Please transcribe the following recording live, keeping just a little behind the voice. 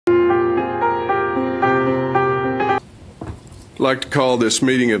like to call this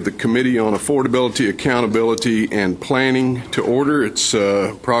meeting of the Committee on Affordability, Accountability, and Planning to order. It's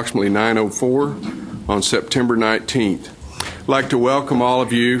approximately 9:04 on September 19th. I'd like to welcome all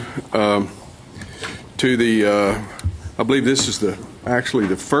of you to the, I believe this is actually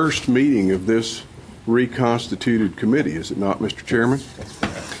the first meeting of this reconstituted committee, is it not, Mr. Chairman?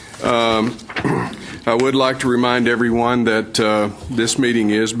 I would like to remind everyone that this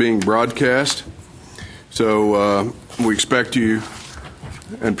meeting is being broadcast, so we expect you,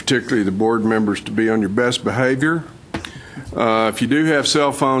 and particularly the board members, to be on your best behavior. If you do have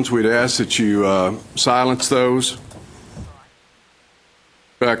cell phones, we'd ask that you silence those. In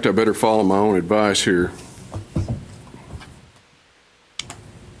fact, I better follow my own advice here.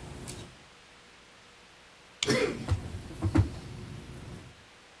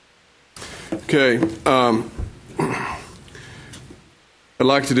 Okay, I'd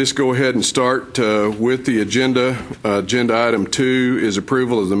like to just go ahead and start with the agenda. Agenda item 2 is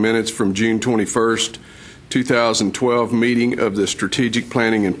approval of the minutes from June 21st, 2012 meeting of the Strategic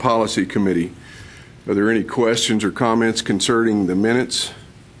Planning and Policy Committee. Are there any questions or comments concerning the minutes?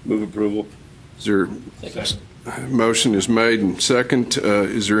 Move approval. Is there motion is made and second?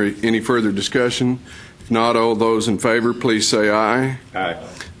 Is there any further discussion? If not, all those in favor, please say aye. Aye.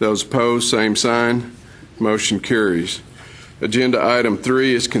 Those opposed, same sign. Motion carries. Agenda item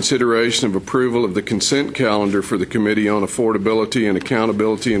 3 is consideration of approval of the consent calendar for the Committee on Affordability and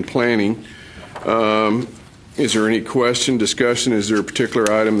Accountability and Planning. Is there any question, discussion? Is there a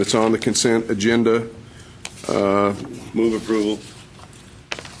particular item that's on the consent agenda? Move approval.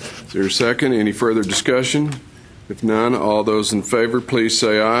 Is there a second? Any further discussion? If none, all those in favor, please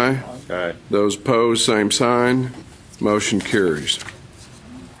say aye. Aye. Those opposed, same sign. Motion carries.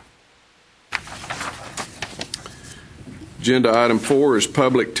 Agenda item 4 is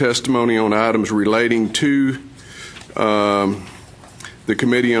public testimony on items relating to the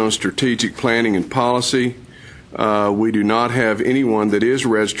Committee on Strategic Planning and Policy. We do not have anyone that is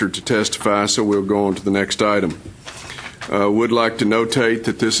registered to testify, so we'll go on to the next item. Would like to notate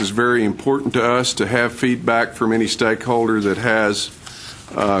that this is very important to us to have feedback from any stakeholder that has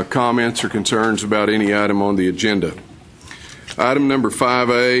comments or concerns about any item on the agenda. Item number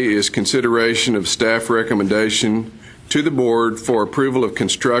 5A is consideration of staff recommendation to the board for approval of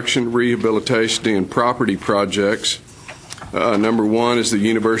construction, rehabilitation, and property projects. Number 1 is the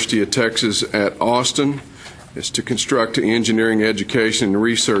University of Texas at Austin. It's to construct an engineering education and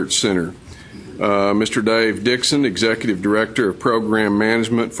research center. Mr. Dave Dixon, Executive Director of Program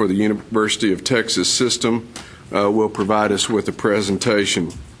Management for the University of Texas System, will provide us with a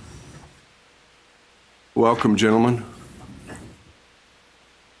presentation. Welcome, gentlemen.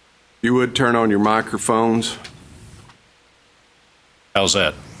 You would turn on your microphones. How's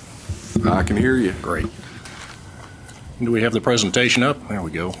that? I can hear you. Great. Do we have the presentation up? There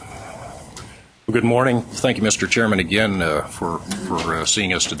we go. Well, good morning. Thank you, Mr. Chairman, again for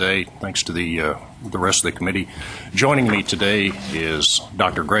seeing us today. Thanks to the rest of the committee. Joining me today is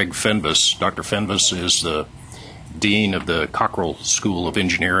Dr. Greg Fenves. Dr. Fenves is the Dean of the Cockrell School of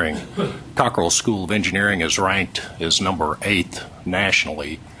Engineering. Cockrell School of Engineering is ranked as number 8th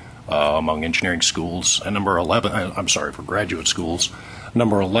nationally among engineering schools, and number 11, I'm sorry, for graduate schools,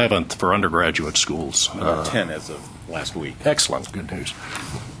 number 11th for undergraduate schools. Number 10 as of last week. Excellent, good news.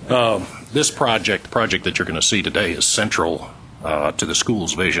 This project, the project that you're going to see today, is central to the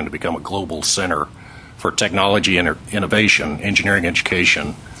school's vision to become a global center for technology and innovation, engineering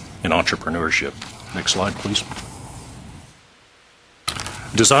education, and entrepreneurship. Next slide, please.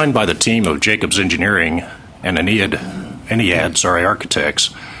 Designed by the team of Jacobs Engineering and Ennead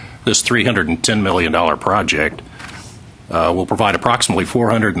Architects, this $310 million project will provide approximately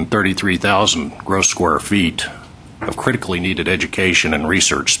 433,000 gross square feet of critically needed education and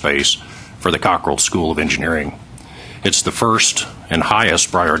research space for the Cockrell School of Engineering. It's the first and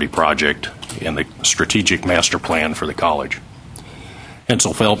highest priority project in the strategic master plan for the college.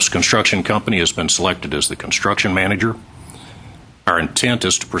 Hensel Phelps Construction Company has been selected as the construction manager. Our intent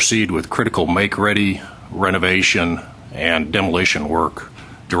is to proceed with critical make-ready, renovation, and demolition work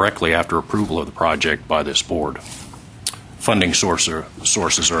directly after approval of the project by this board. Funding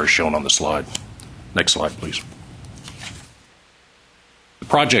sources are as shown on the slide. Next slide, please. The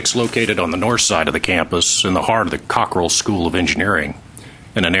project's located on the north side of the campus in the heart of the Cockrell School of Engineering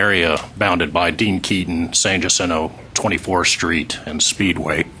in an area bounded by Dean Keaton, San Jacinto, 24th Street, and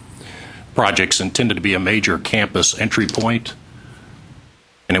Speedway. The project's intended to be a major campus entry point,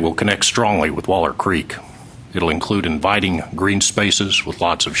 and it will connect strongly with Waller Creek. It'll include inviting green spaces with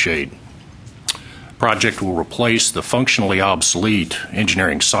lots of shade. The project will replace the functionally obsolete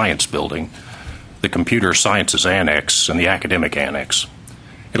engineering science building the Computer Sciences Annex, and the Academic Annex.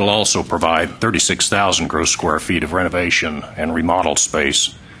 It'll also provide 36,000 gross square feet of renovation and remodeled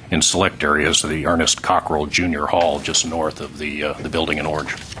space in select areas of the Ernest Cockrell Junior Hall just north of the building in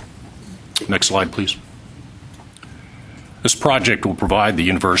Orange. Next slide, please. This project will provide the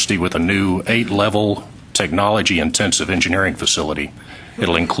university with a new 8-level technology-intensive engineering facility.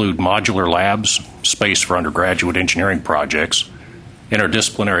 It'll include modular labs, space for undergraduate engineering projects,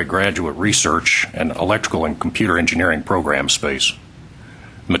 interdisciplinary graduate research, and electrical and computer engineering program space.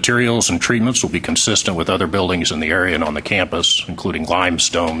 Materials and treatments will be consistent with other buildings in the area and on the campus, including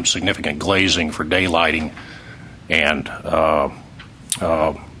limestone, significant glazing for daylighting, and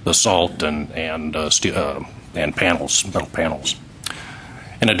basalt and panels, metal panels.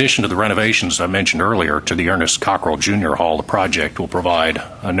 In addition to the renovations I mentioned earlier to the Ernest Cockrell Junior Hall, the project will provide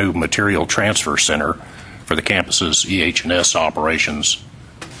a new material transfer center for the campus's EH&S operations,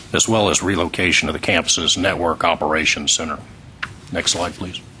 as well as relocation of the campus's network operations center. Next slide,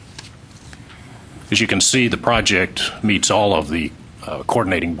 please. As you can see, the project meets all of the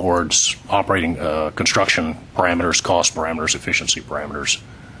coordinating board's operating construction parameters, cost parameters, efficiency parameters.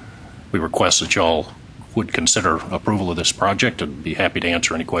 We request that y'all would consider approval of this project and be happy to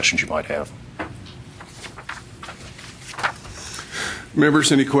answer any questions you might have.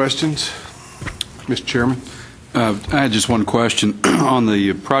 Members, any questions? Mr. Chairman? I had just one question. On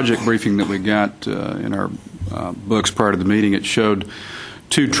the project briefing that we got in our books prior to the meeting, it showed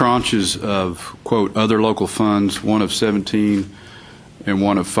 2 tranches of, quote, other local funds, one of 17 and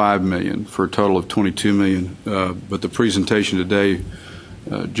one of 5 million, for a total of 22 million. But the presentation today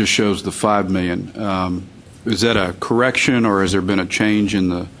just shows the 5 million. Is that a correction, or has there been a change in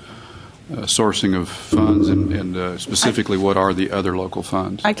the sourcing of funds, and specifically what are the other local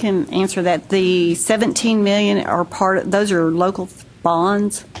funds? I can answer that. The 17 million are those are local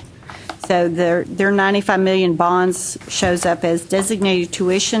bonds. So their 95 million bonds shows up as designated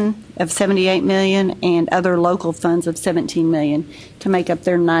tuition of 78 million and other local funds of 17 million to make up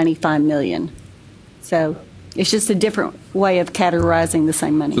their 95 million. So it's just a different way of categorizing the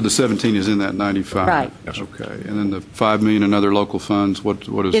same money. So the 17 is in that 95? Right. Okay. And then the 5 million in other local funds, what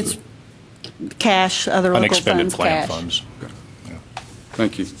is It's cash, other local Unexpended funds, plan cash. funds. Okay.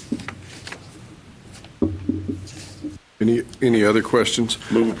 Thank you. Any other questions?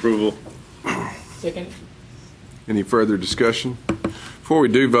 Move approval. Second. Any further discussion? Before we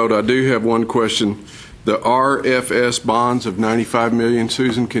do vote, I do have one question. The RFS bonds of 95 million,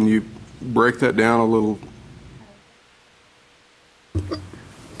 Susan, can you break that down a little?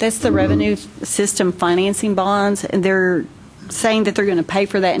 That's the revenue system financing bonds, and they're saying that they're going to pay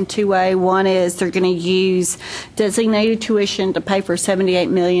for that in 2 ways. One is they're going to use designated tuition to pay for 78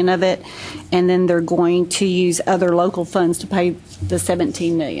 million of it, and then they're going to use other local funds to pay the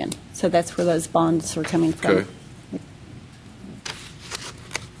 17 million. So that's where those bonds are coming from. Okay.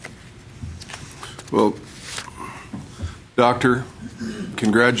 Well, Doctor,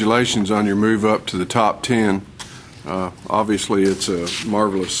 congratulations on your move up to the top 10. Obviously, it's a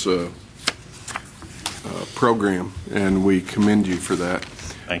marvelous program, and we commend you for that.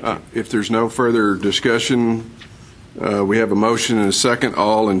 Thank you. If there's no further discussion, we have a motion and a second.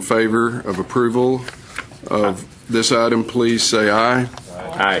 All in favor of approval of this item, please say aye.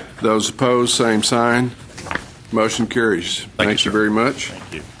 Aye. Those opposed, same sign. Motion carries. Thank sir. you very much.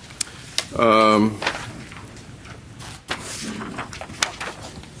 Thank you.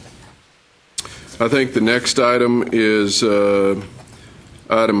 I think the next item is item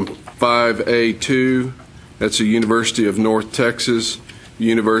 5A2. That's the University of North Texas,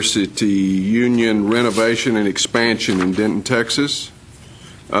 University Union renovation and expansion in Denton, Texas.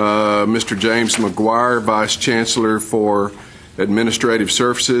 Mr. James McGuire, Vice Chancellor for Administrative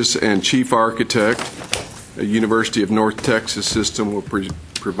Services and Chief Architect, University of North Texas System, will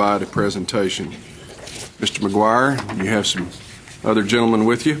provide a presentation. Mr. McGuire, you have some other gentlemen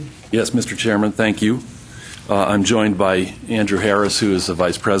with you? Yes, Mr. Chairman, thank you. I'm joined by Andrew Harris, who is the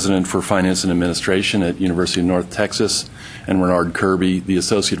Vice President for Finance and Administration at University of North Texas, and Renard Kirby, the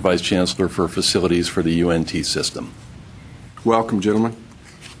Associate Vice Chancellor for Facilities for the UNT system. Welcome, gentlemen.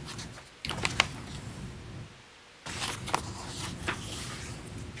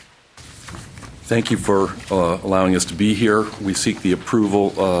 Thank you for allowing us to be here. We seek the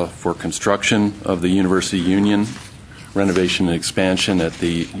approval for construction of the University Union renovation and expansion at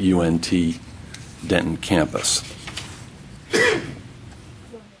the UNT Denton campus.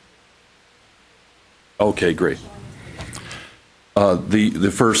 Okay, great.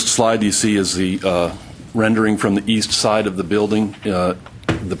 The first slide you see is the rendering from the east side of the building.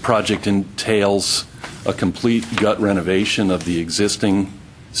 The project entails a complete gut renovation of the existing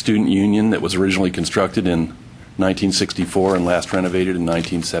student union that was originally constructed in 1964 and last renovated in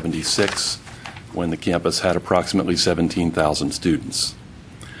 1976, when the campus had approximately 17,000 students.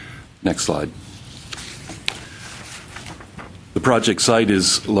 Next slide. The project site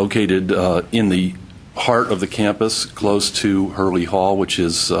is located in the heart of the campus, close to Hurley Hall, which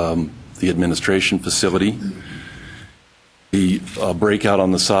is the administration facility. The breakout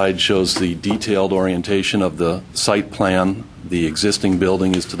on the side shows the detailed orientation of the site plan. The existing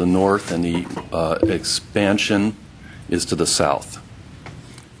building is to the north, and the expansion is to the south.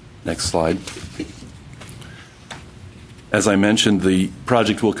 Next slide. As I mentioned, the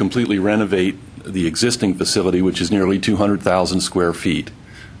project will completely renovate the existing facility, which is nearly 200,000 square feet.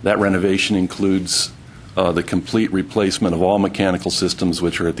 That renovation includes the complete replacement of all mechanical systems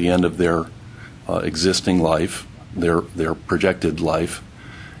which are at the end of their existing life, their projected life,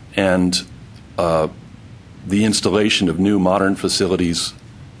 and the installation of new modern facilities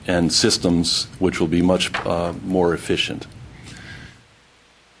and systems which will be much more efficient.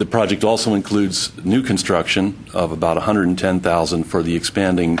 The project also includes new construction of about $110,000 for the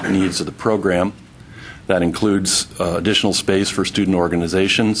expanding needs of the program. That includes additional space for student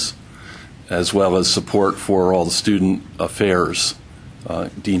organizations, as well as support for all the student affairs,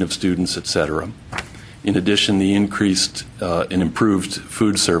 dean of students, etc. In addition, the increased and improved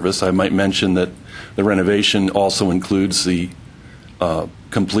food service. I might mention that the renovation also includes the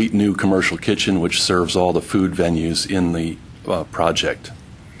complete new commercial kitchen, which serves all the food venues in the project.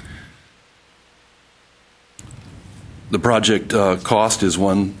 The project cost is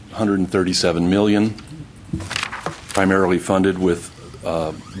 $137 million, primarily funded with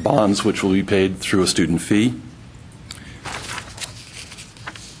bonds which will be paid through a student fee.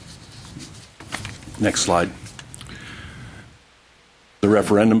 Next slide. The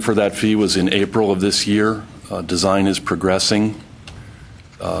referendum for that fee was in April of this year. Design is progressing.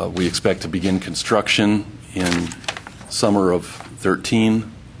 We expect to begin construction in summer of 2013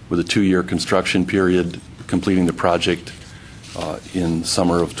 with a 2-year construction period, completing the project in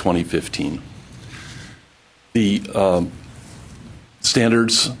summer of 2015. The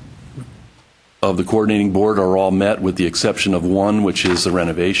standards of the coordinating board are all met with the exception of one, which is the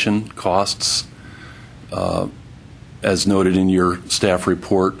renovation costs. As noted in your staff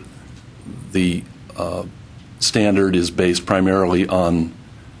report, the standard is based primarily on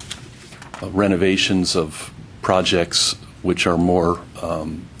renovations of projects which are more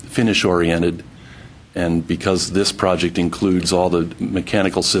finish-oriented, and because this project includes all the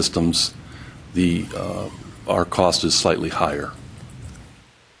mechanical systems, our cost is slightly higher.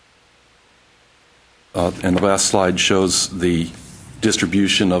 And the last slide shows the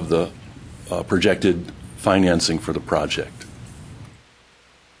distribution of the projected financing for the project.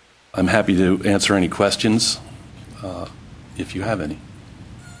 I'm happy to answer any questions if you have any.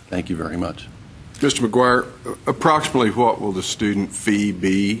 Thank you very much. Mr. McGuire, approximately what will the student fee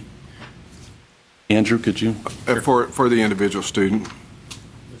be? Andrew, could you? For the individual student?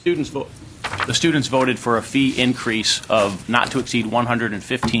 The students voted for a fee increase of not to exceed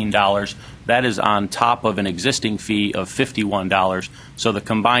 $115. That is on top of an existing fee of $51. So the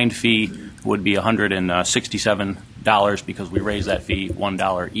combined fee would be $167 because we raise that fee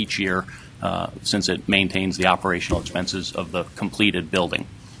 $1 each year since it maintains the operational expenses of the completed building.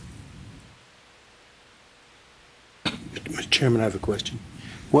 Mr. Chairman, I have a question.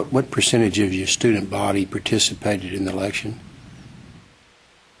 What percentage of your student body participated in the election?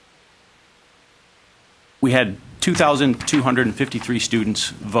 We had 2,253 students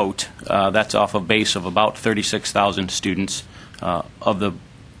vote. That's off a base of about 36,000 students. Of the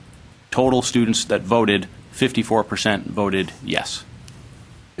total students that voted, 54% voted yes.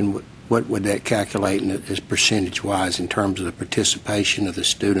 And what would that calculate as percentage-wise in terms of the participation of the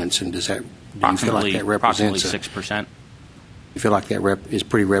students? And do you feel like that represents approximately 6%? You feel like that is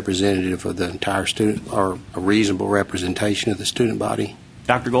pretty representative of the entire student, or a reasonable representation of the student body?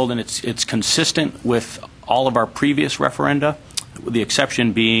 Dr. Golden, it's consistent with all of our previous referenda, with the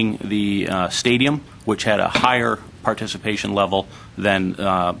exception being the stadium, which had a higher participation level than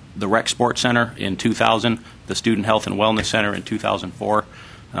the Rec Sports Center in 2000, the Student Health and Wellness Center in 2004,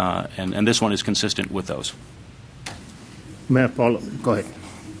 and this one is consistent with those. May I follow? Go ahead.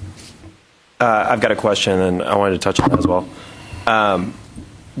 I've got a question, and I wanted to touch on that as well.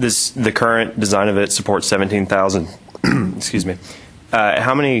 The current design of it supports 17,000. Excuse me.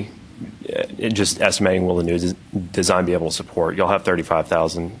 How many, just estimating, will the new design be able to support? Y'all have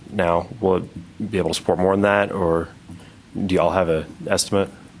 35,000 now. Will it be able to support more than that, or do y'all have an estimate?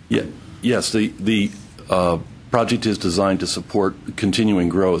 Yeah. Yes. The project is designed to support continuing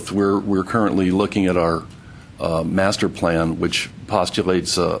growth. We're currently looking at our master plan, which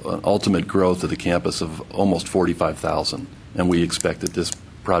postulates an ultimate growth of the campus of almost 45,000, and we expect that this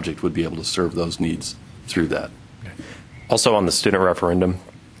project would be able to serve those needs through that. Also on the student referendum,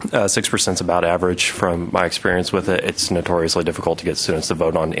 6% is about average from my experience with it. It's notoriously difficult to get students to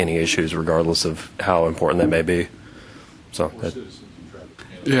vote on any issues, regardless of how important they may be. So,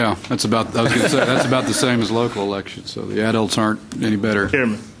 Yeah, that's about. I was going to say that's about the same as local elections. So the adults aren't any better.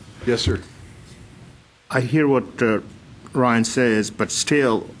 Chairman, Yes, sir. I hear what Ryan says, but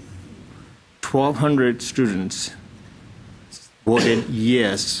still, 1,200 students voted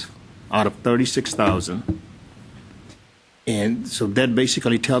yes out of 36,000. And so that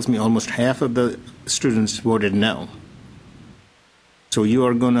basically tells me almost half of the students voted no. So you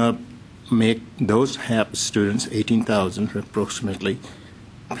are going to make those half students, 18,000 approximately,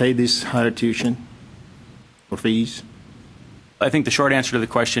 pay this higher tuition or fees? I think the short answer to the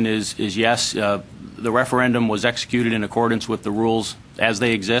question is yes. The referendum was executed in accordance with the rules as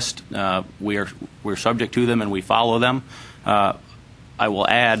they exist. We're subject to them and we follow them. I will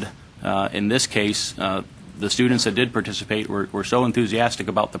add, in this case, the students that did participate were so enthusiastic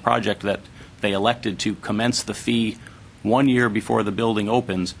about the project that they elected to commence the fee 1 year before the building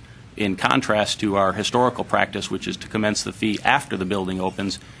opens, in contrast to our historical practice, which is to commence the fee after the building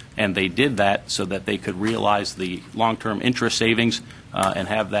opens. And they did that so that they could realize the long-term interest savings and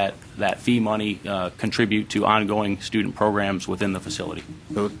have that fee money contribute to ongoing student programs within the facility.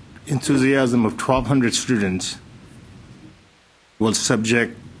 So enthusiasm of 1,200 students will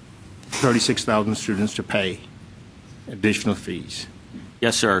subject 36,000 students to pay additional fees.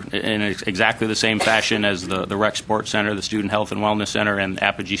 Yes, sir. In exactly the same fashion as the Rec Sports Center, the Student Health and Wellness Center, and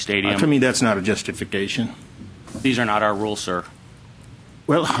Apogee Stadium. To me, that's not a justification. These are not our rules, sir.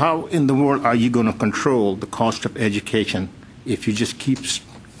 Well, how in the world are you going to control the cost of education if you just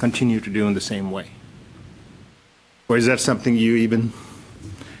continue to do in the same way? Or is that something you even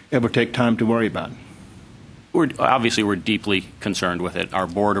ever take time to worry about? Obviously, we're deeply concerned with it. Our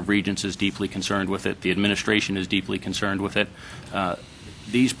Board of Regents is deeply concerned with it. The administration is deeply concerned with it.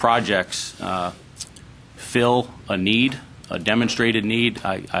 These projects fill a need, a demonstrated need.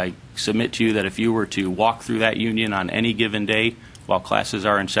 I submit to you that if you were to walk through that union on any given day while classes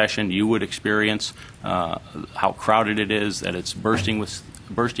are in session, you would experience how crowded it is, that it's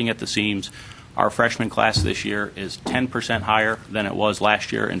bursting at the seams. Our freshman class this year is 10% higher than it was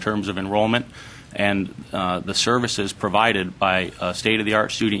last year in terms of enrollment. And the services provided by a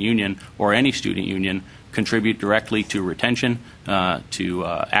state-of-the-art student union or any student union contribute directly to retention, to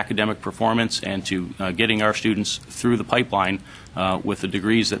academic performance, and to getting our students through the pipeline with the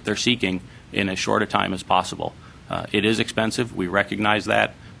degrees that they're seeking in as short a time as possible. It is expensive. We recognize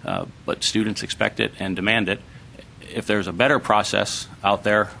that, but students expect it and demand it. If there's a better process out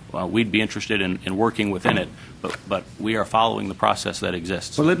there, we'd be interested in working within it, but we are following the process that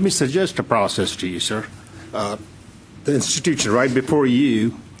exists. Well, let me suggest a process to you, sir. The institution right before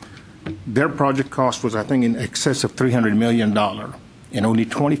you, their project cost was, I think, in excess of $300 million, and only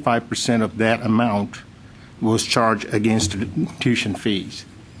 25% of that amount was charged against tuition fees.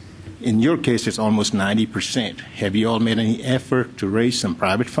 In your case, it's almost 90%. Have you all made any effort to raise some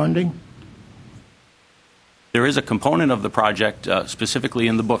private funding? There is a component of the project, specifically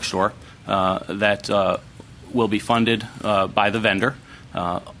in the bookstore, that will be funded by the vendor.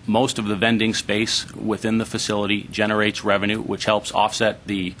 Most of the vending space within the facility generates revenue, which helps offset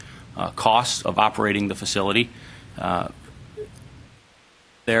the costs of operating the facility.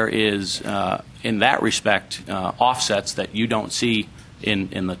 There is, in that respect, offsets that you don't see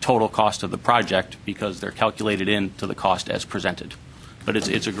in the total cost of the project because they're calculated into the cost as presented. But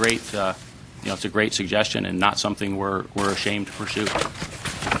it's a great, it's a great suggestion and not something we're ashamed to pursue.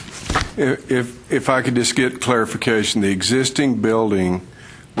 If I could just get clarification, the existing building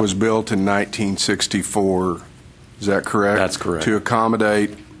was built in 1964. Is that correct? That's correct. To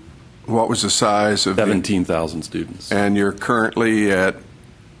accommodate, what was the size of 17,000 students. And you're currently at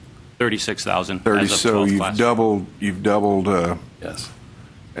 36,000. 30. As of So 12th you've class. doubled. You've doubled. Yes.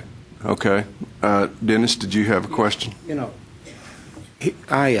 Okay. Dennis, did you have a question? You know,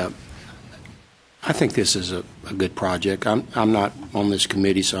 I think this is a good project. I'm not on this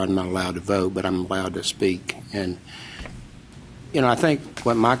committee, so I'm not allowed to vote, but I'm allowed to speak. And, you know, I think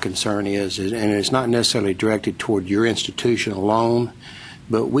what my concern is, and it's not necessarily directed toward your institution alone,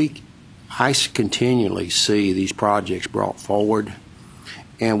 but I continually see these projects brought forward,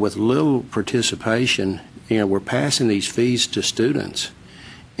 and with little participation, you know, we're passing these fees to students.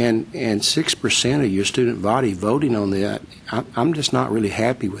 And 6% of your student body voting on that, I'm just not really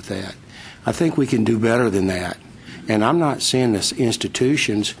happy with that. I think we can do better than that. And I'm not seeing the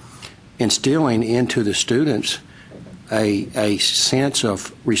institutions instilling into the students a sense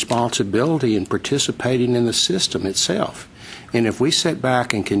of responsibility in participating in the system itself. And if we sit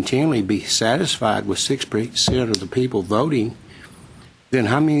back and continually be satisfied with 6% of the people voting, then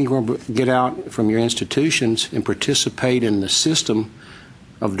how many are going to get out from your institutions and participate in the system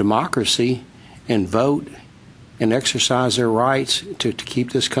of democracy and vote and exercise their rights to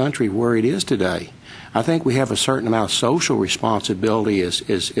keep this country where it is today? I think we have a certain amount of social responsibility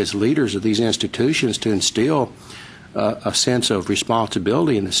as leaders of these institutions to instill a sense of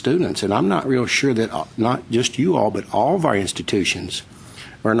responsibility in the students. And I'm not real sure that not just you all, but all of our institutions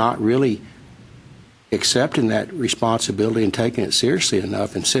are not really accepting that responsibility and taking it seriously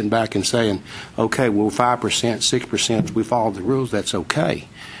enough and sitting back and saying, okay, well, 5%, 6%, we follow the rules, that's okay.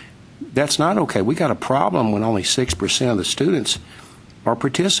 That's not okay. We got a problem when only 6% of the students are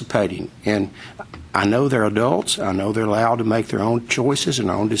participating. And I know they're adults. I know they're allowed to make their own choices and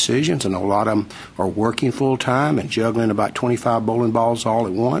their own decisions. I know a lot of them are working full time and juggling about 25 bowling balls all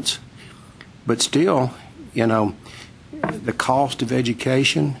at once. But still, you know, the cost of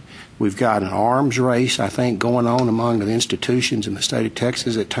education, we've got an arms race, I think, going on among the institutions in the state of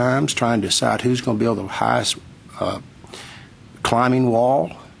Texas at times, trying to decide who's going to build the highest climbing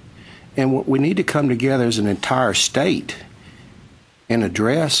wall. And we need to come together as an entire state and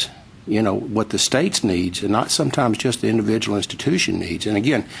address, you know, what the state's needs and not sometimes just the individual institution needs. And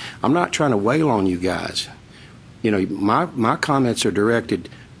again, I'm not trying to wail on you guys. You know, my comments are directed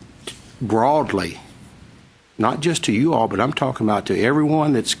broadly, not just to you all, but I'm talking about to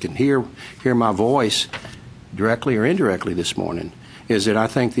everyone that can hear my voice directly or indirectly this morning, is that I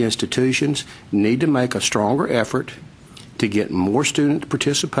think the institutions need to make a stronger effort to get more student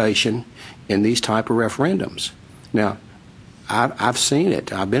participation in these type of referendums. Now, I've seen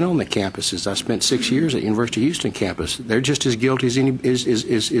it. I've been on the campuses. I spent 6 years at University of Houston campus. They're just as guilty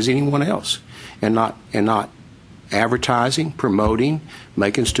as anyone else, and not advertising, promoting,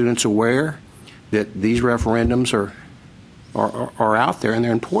 making students aware that these referendums are out there and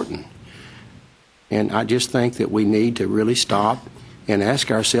they're important. And I just think that we need to really stop and ask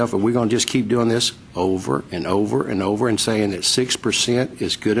ourselves, are we going to just keep doing this over and over and over and saying that 6%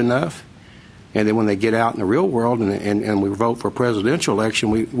 is good enough? And then when they get out in the real world and we vote for a presidential election,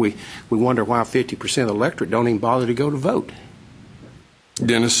 we wonder why 50% of the electorate don't even bother to go to vote.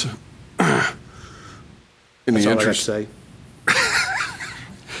 Dennis, in the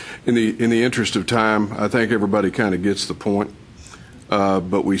interest of time, I think everybody kind of gets the point,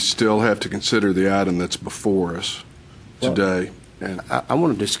 but we still have to consider the item that's before us today. And I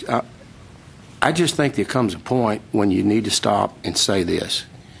just think there comes a point when you need to stop and say this.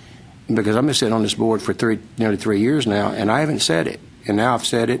 Because I've been sitting on this board for nearly 3 years now, and I haven't said it. And now I've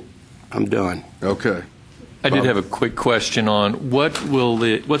said it, I'm done. Okay. I did have a quick question on what's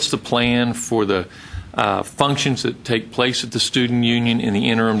the plan for the functions that take place at the student union in the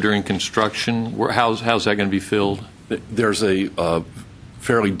interim during construction? How's that going to be filled? There's a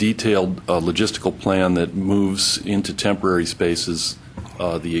fairly detailed logistical plan that moves into temporary spaces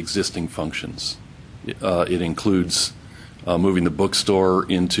the existing functions. It includes moving the bookstore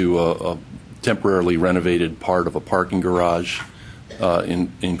into a temporarily renovated part of a parking garage.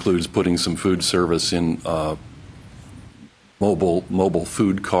 Includes putting some food service in mobile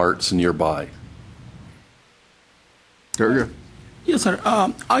food carts nearby. Very good. Yes, sir.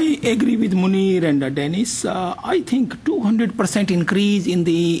 I agree with Munir and Dennis. I think 200% increase in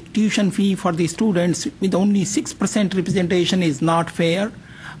the tuition fee for the students with only 6% representation is not fair.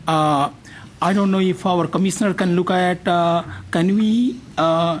 I don't know if our commissioner can look at, can we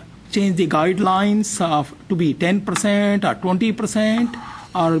change the guidelines to be 10% or 20%,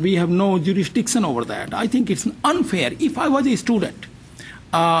 or we have no jurisdiction over that. I think it's unfair. If I was a student,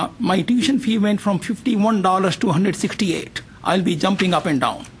 my tuition fee went from $51 to $168. I'll be jumping up and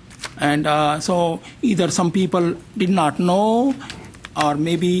down. And so either some people did not know, or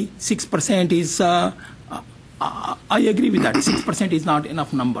maybe 6% is, I agree with that. 6% is not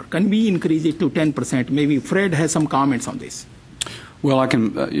enough number. Can we increase it to 10%? Maybe Fred has some comments on this. Well, I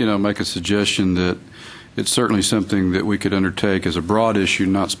can make a suggestion that it's certainly something that we could undertake as a broad issue,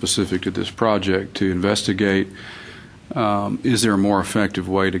 not specific to this project, to investigate. Is there a more effective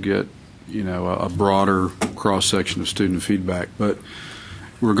way to get a broader cross-section of student feedback? But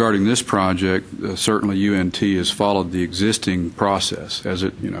regarding this project, certainly UNT has followed the existing process, as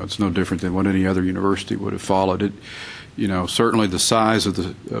it's no different than what any other university would have followed. It, certainly the size of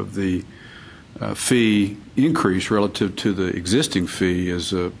the fee increase relative to the existing fee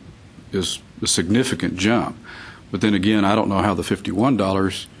is a significant jump. But then again, I don't know how the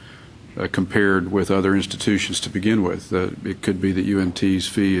 $51 compared with other institutions to begin with. It could be that UNT's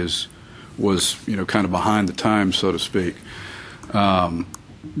fee is was, kind of behind the times, so to speak.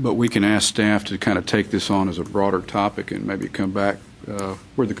 But we can ask staff to kind of take this on as a broader topic and maybe come back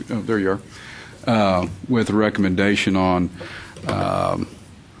there you are, with a recommendation on, I'll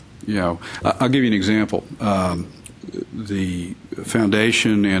give you an example. The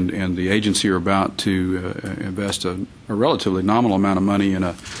foundation and the agency are about to invest a relatively nominal amount of money in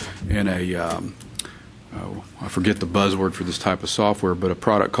a I forget the buzzword for this type of software, but a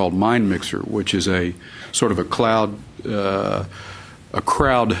product called Mind Mixer, which is a sort of a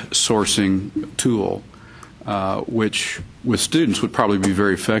crowdsourcing tool, which with students would probably be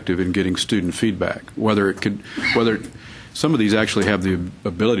very effective in getting student feedback. Whether some of these actually have the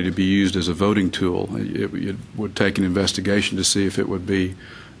ability to be used as a voting tool. It would take an investigation to see if it would be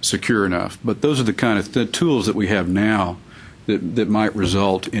secure enough. But those are the kind of tools that we have now that might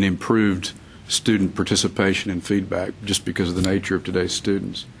result in improved student participation and feedback just because of the nature of today's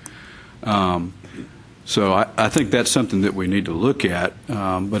students. So I think that's something that we need to look at,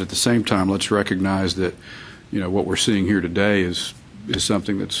 but at the same time, let's recognize that what we're seeing here today is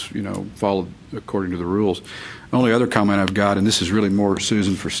something that's followed according to the rules. The only other comment I've got, and this is really more,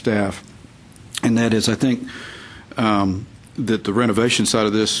 Susan, for staff, and that is I think that the renovation side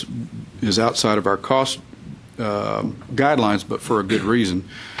of this is outside of our cost guidelines, but for a good reason.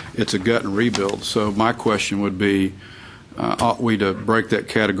 It's a gut and rebuild. So my question would be, ought we to break that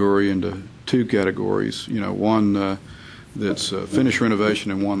category into two categories, one that's finished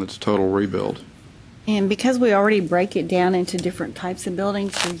renovation and one that's total rebuild? And because we already break it down into different types of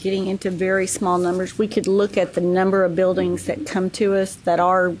buildings, we're getting into very small numbers. We could look at the number of buildings that come to us that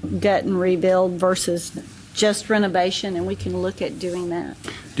are gut and rebuild versus just renovation, and we can look at doing that.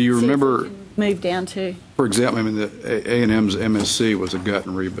 Do you remember? Move down to. For example, the A&M's MSC was a gut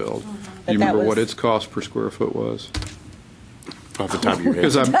and rebuild. Do you remember what its cost per square foot was? Off the top of your head.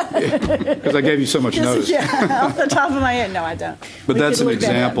 Because I gave you so much notice. Yeah, off the top of my head, no, I don't. But that's an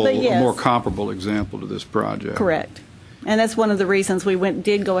example, yes. A more comparable example to this project. Correct. And that's one of the reasons we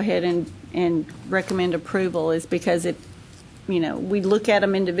did go ahead and recommend approval is because we look at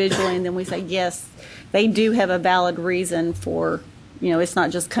them individually and then we say, yes, they do have a valid reason for, it's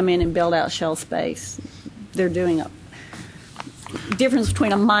not just come in and build out shell space. They're doing a difference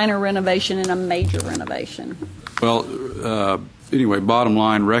between a minor renovation and a major renovation. Well, anyway, bottom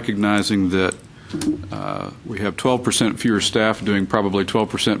line, recognizing that we have 12% fewer staff doing probably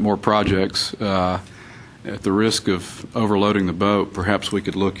 12% more projects, at the risk of overloading the boat, perhaps we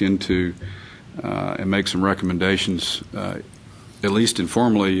could look into and make some recommendations, at least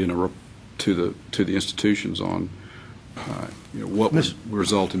informally, to the institutions on what would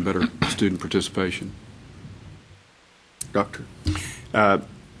result in better student participation. Doctor?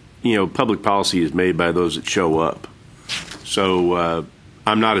 Public policy is made by those that show up. So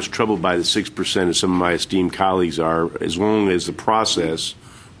I'm not as troubled by the 6% as some of my esteemed colleagues are, as long as the process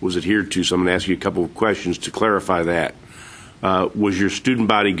was adhered to. So I'm going to ask you a couple of questions to clarify that. Was your student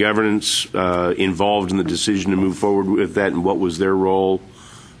body governance involved in the decision to move forward with that, and what was their role?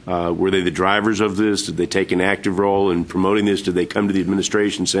 Were they the drivers of this? Did they take an active role in promoting this? Did they come to the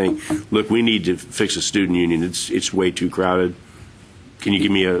administration saying, look, we need to fix a student union. It's way too crowded? Can you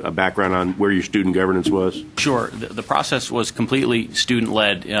give me a background on where your student governance was? Sure. The process was completely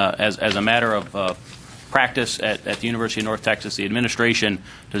student-led. As a matter of practice at the University of North Texas, the administration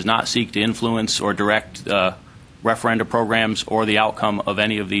does not seek to influence or direct referenda programs or the outcome of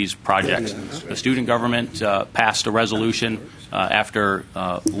any of these projects. The student government passed a resolution after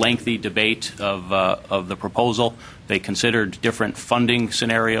lengthy debate of the proposal. They considered different funding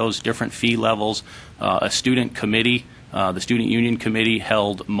scenarios, different fee levels. A student committee, the Student Union Committee,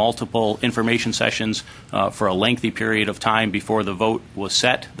 held multiple information sessions for a lengthy period of time before the vote was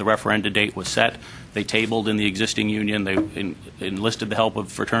set, the referenda date was set. They tabled in the existing union. They enlisted the help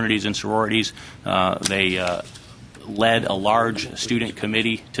of fraternities and sororities. They led a large student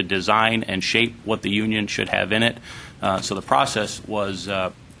committee to design and shape what the union should have in it. So the process was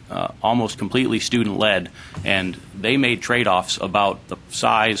almost completely student-led, and they made trade-offs about the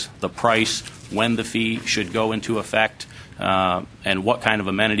size, the price, when the fee should go into effect, and what kind of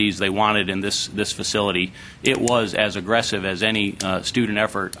amenities they wanted in this facility. It was as aggressive as any student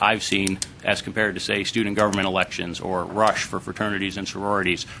effort I've seen as compared to, say, student government elections or rush for fraternities and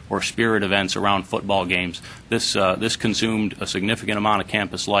sororities or spirit events around football games. This consumed a significant amount of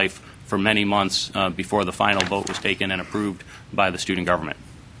campus life for many months before the final vote was taken and approved by the student government.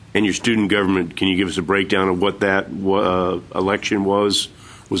 And your student government, can you give us a breakdown of what that election was?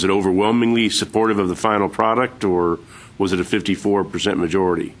 Was it overwhelmingly supportive of the final product, or was it a 54%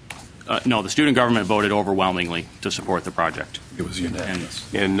 majority? No, the student government voted overwhelmingly to support the project. It was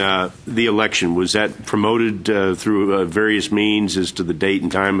unanimous. And the election, was that promoted through various means as to the date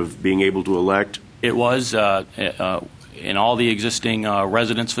and time of being able to elect? It was in all the existing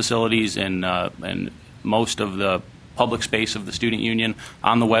residence facilities and most of the public space of the student union.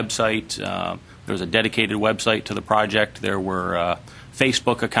 On the website, there was a dedicated website to the project. There were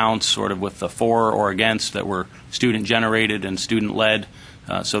Facebook accounts sort of with the for or against that were student-generated and student-led.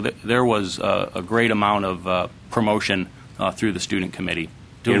 So there was a great amount of promotion through the student committee.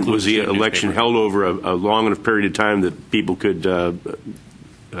 And was the election held over a long enough period of time that people could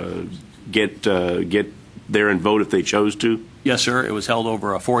get there and vote if they chose to? Yes, sir. It was held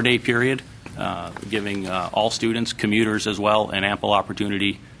over a 4-day period, giving all students, commuters as well, an ample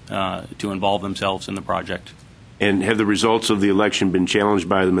opportunity to involve themselves in the project. And have the results of the election been challenged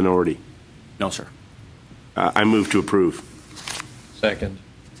by the minority? No, sir. I move to approve. Second.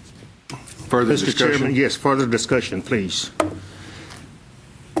 Further Mr. discussion? Chairman, yes, further discussion, please.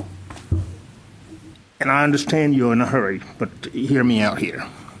 And I understand you're in a hurry, but hear me out here.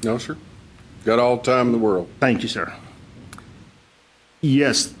 No, sir. Got all the time in the world. Thank you, sir.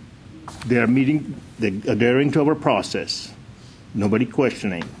 Yes, they're adhering to our process. Nobody's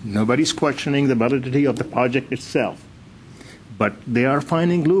questioning the validity of the project itself. But they are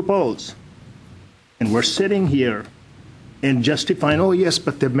finding loopholes. And we're sitting here and justifying, oh, yes,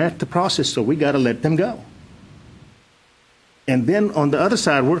 but they met the process, so we got to let them go. And then on the other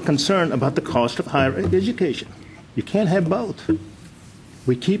side, we're concerned about the cost of higher education. You can't have both.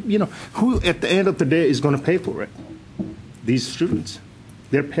 We keep, who at the end of the day is going to pay for it? These students,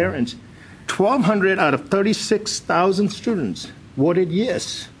 their parents. 1,200 out of 36,000 students voted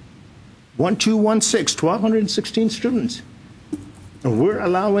yes. 1,216 students. And we're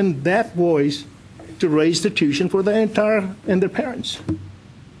allowing that voice to raise the tuition for the entire and their parents.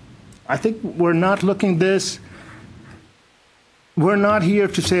 I think we're not looking this. We're not here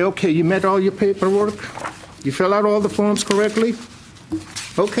to say, okay, you met all your paperwork, you fill out all the forms correctly.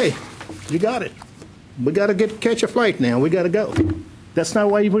 Okay, you got it. We got to catch a flight now. We got to go. That's not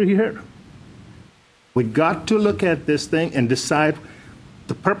why we're here. We got to look at this thing and decide.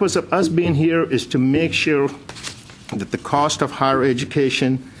 The purpose of us being here is to make sure that the cost of higher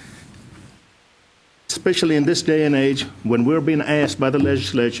education, especially in this day and age when we're being asked by the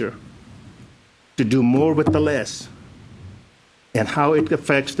legislature to do more with the less, and how it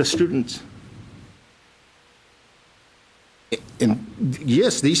affects the students. And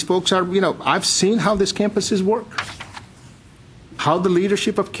yes, these folks are, I've seen how these campuses work, how the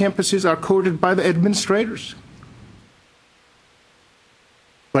leadership of campuses are courted by the administrators.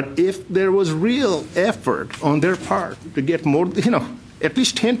 But if there was real effort on their part to get more, at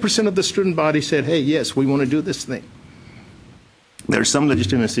least 10% of the student body said, hey, yes, we want to do this thing. There's some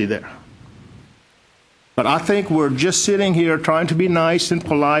legitimacy there. But I think we're just sitting here trying to be nice and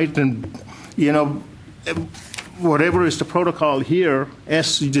polite and, whatever is the protocol here,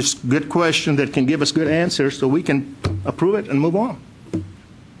 ask just good questions that can give us good answers so we can approve it and move on.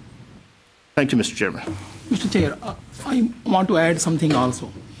 Thank you, Mr. Chairman. Mr. Chair, I want to add something also.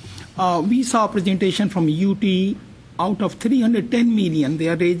 We saw a presentation from UT. Out of 310 million, they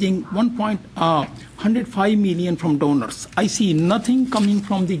are raising 105 million from donors. I see nothing coming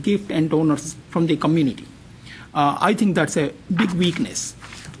from the gift and donors from the community. I think that's a big weakness.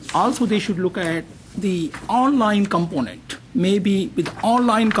 Also, they should look at the online component. Maybe with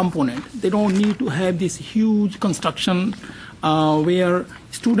online component, they don't need to have this huge construction where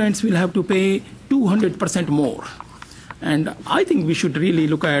students will have to pay 200% more. And I think we should really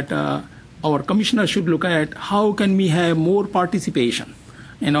look at, our commissioner should look at how can we have more participation.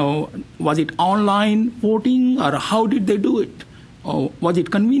 Was it online voting or how did they do it? Or was it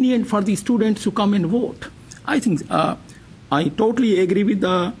convenient for the students to come and vote? I think I totally agree with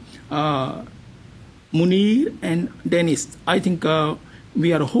the Munir and Dennis. I think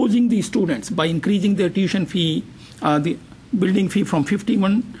we are hosing these students by increasing their tuition fee, the building fee from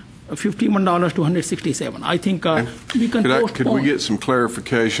 $51 to $167. I think we can postpone. Could we get some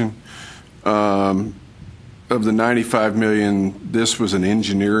clarification? Of the $95 million, this was an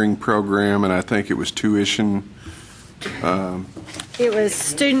engineering program, and I think it was tuition. It was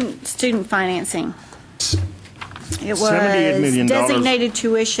student financing. It was $78 million. Designated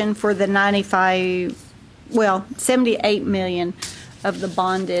tuition for the 78 million of the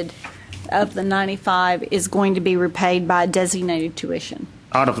bonded of the 95 is going to be repaid by designated tuition.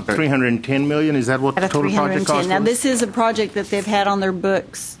 Out of the 310 million, is that what the total project cost was? Now, this is a project that they've had on their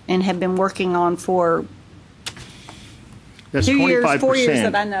books and have been working on for That's 2 years, 25%. 4 years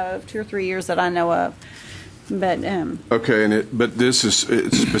that I know of, 2 or 3 years that I know of. But Okay, but this is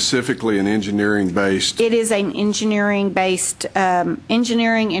it's specifically an engineering-based it is an engineering-based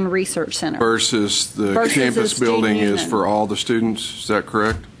engineering and research center. versus the Versus campus the student building is union. for all the students. Is that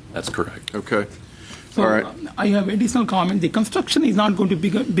correct? That's correct. Okay. So All right. I have additional comment. The construction is not going to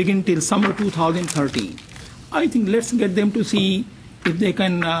begin till summer 2013. I think let's get them to see if they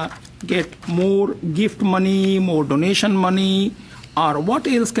can get more gift money, more donation money, or what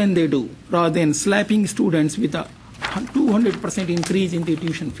else can they do rather than slapping students with a 200% increase in the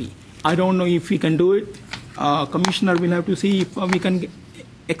tuition fee. I don't know if we can do it. Commissioner will have to see if we can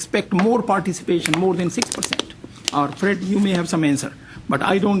expect more participation, more than 6%. Or Fred, you may have some answer. But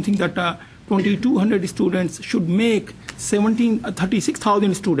I don't think that 2,200 students should make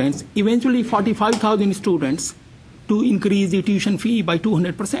 36,000 students, eventually 45,000 students, to increase the tuition fee by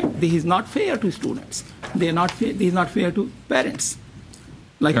 200%. This is not fair to students. This is not fair to parents.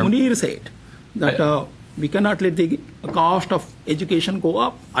 Like Munir said, that we cannot let the cost of education go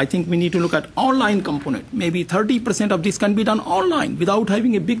up. I think we need to look at online component. Maybe 30% of this can be done online without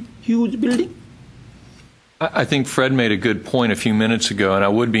having a big, huge building. I think Fred made a good point a few minutes ago, and I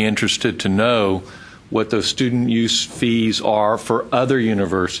would be interested to know what those student use fees are for other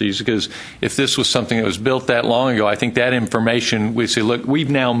universities, because if this was something that was built that long ago, I think that information, we say, look, we've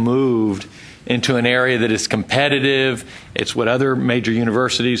now moved into an area that is competitive. It's what other major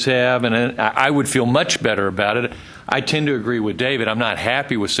universities have, and I would feel much better about it. I tend to agree with David. I'm not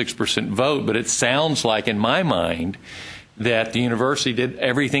happy with 6% vote, but it sounds like, in my mind, that the university did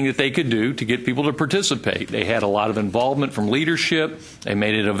everything that they could do to get people to participate. They had a lot of involvement from leadership. They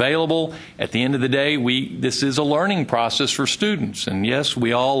made it available. At the end of the day, this is a learning process for students. And yes,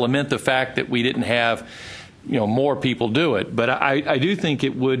 we all lament the fact that we didn't have more people do it. But I do think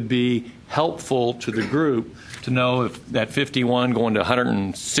it would be helpful to the group to know if that 51 going to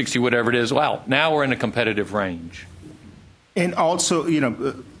 160, whatever it is, wow, now we're in a competitive range. And also,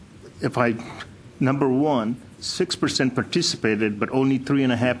 number one, 6% participated, but only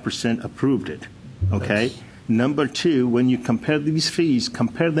 3.5% approved it. Okay? Yes. Number two, when you compare these fees,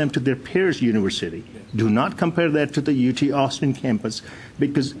 compare them to their peers university. Do not compare that to the UT Austin campus,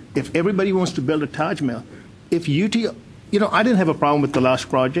 because if everybody wants to build a Taj Mahal, if UT, I didn't have a problem with the last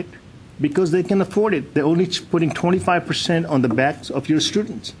project because they can afford it. They're only putting 25% on the backs of your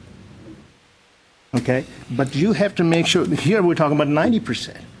students. Okay? But you have to make sure, here we're talking about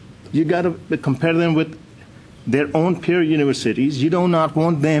 90%. You got to compare them with their own peer universities. You do not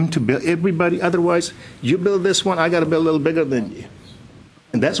want them to build everybody. Otherwise, you build this one, I got to build a little bigger than you.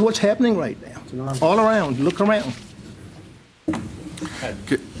 And that's what's happening right now. All around. Look around. I had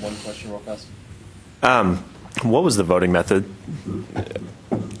one question real fast. What was the voting method?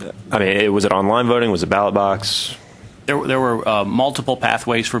 I mean, was it online voting? Was it ballot box? There were multiple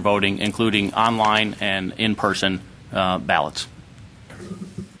pathways for voting, including online and in-person ballots.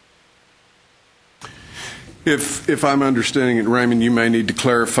 If I'm understanding it, Raymond, you may need to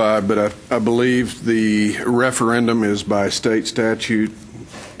clarify, but I believe the referendum is by state statute,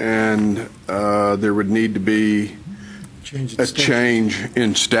 and there would need to be a change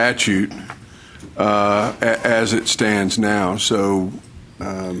in statute as it stands now. So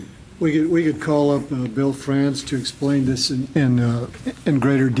we could call up Bill Franz to explain this in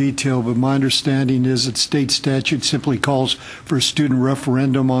greater detail, but my understanding is that state statute simply calls for a student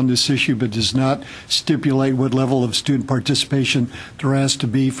referendum on this issue, but does not stipulate what level of student participation there has to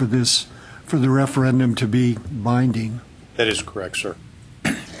be for the referendum to be binding. That is correct, sir.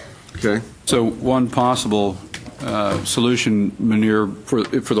 Okay. So one possible solution, Munir,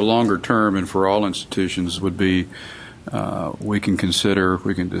 for the longer term and for all institutions would be we can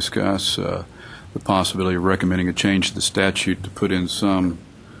discuss the possibility of recommending a change to the statute to put in some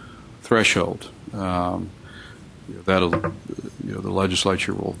threshold. The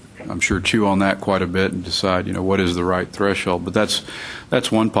legislature will, I'm sure, chew on that quite a bit and decide, what is the right threshold. But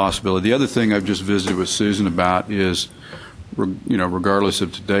that's one possibility. The other thing I've just visited with Susan about is, regardless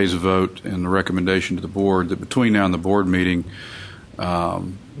of today's vote and the recommendation to the board, that between now and the board meeting,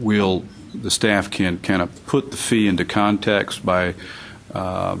 the staff can kind of put the fee into context by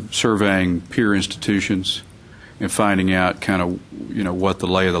surveying peer institutions and finding out kind of what the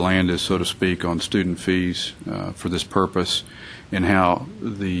lay of the land is, so to speak, on student fees for this purpose, and how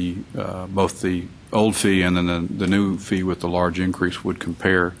both the old fee and then the new fee with the large increase would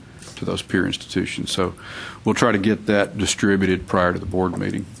compare to those peer institutions. So we'll try to get that distributed prior to the board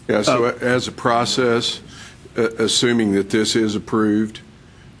meeting. Yeah. So as a process, assuming that this is approved,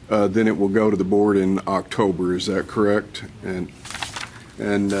 then it will go to the board in October. Is that correct? And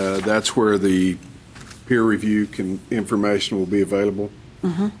that's where the peer review information will be available.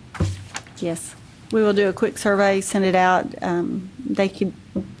 Yes. We will do a quick survey, send it out. They could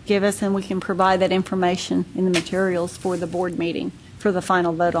give us, and we can provide that information in the materials for the board meeting for the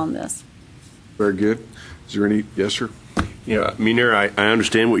final vote on this. Very good. Is there any? Yes, sir. Yeah, Munir, I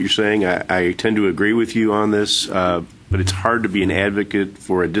understand what you're saying. I tend to agree with you on this, but it's hard to be an advocate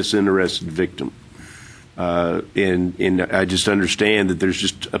for a disinterested victim. And I just understand that there's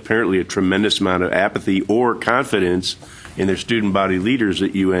just apparently a tremendous amount of apathy or confidence in their student body leaders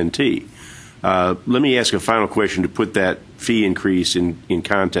at UNT. Let me ask a final question to put that fee increase in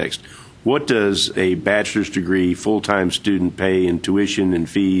context. What does a bachelor's degree full-time student pay in tuition and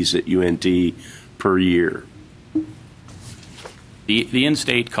fees at UNT per year? The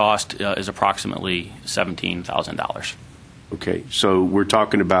in-state cost is approximately $17,000. Okay, so we're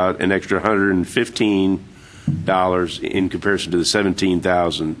talking about an extra $115 in comparison to the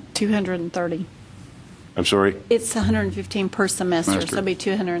 $17,000. 230. I'm sorry? It's 115 per semester, so it'll be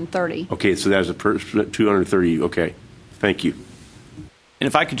 230. Okay, so that's a 230. Okay, thank you. And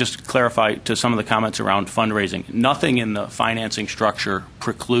if I could just clarify to some of the comments around fundraising, nothing in the financing structure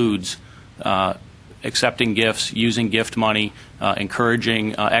precludes accepting gifts, using gift money,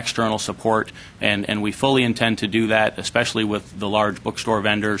 encouraging external support, and we fully intend to do that, especially with the large bookstore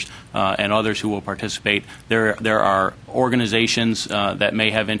vendors and others who will participate. There are organizations that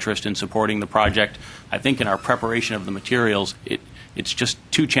may have interest in supporting the project. I think in our preparation of the materials, it's just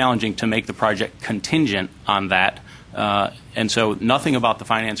too challenging to make the project contingent on that, and so nothing about the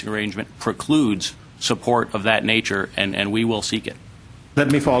financing arrangement precludes support of that nature, and we will seek it. Let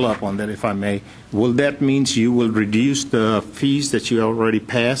me follow up on that, if I may. Will that mean you will reduce the fees that you already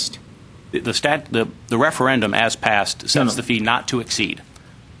passed? The referendum, as passed, sets the fee not to exceed.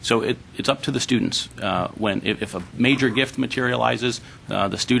 So it's up to the students. If a major gift materializes,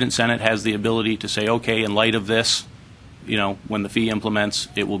 the Student Senate has the ability to say, okay, in light of this, when the fee implements,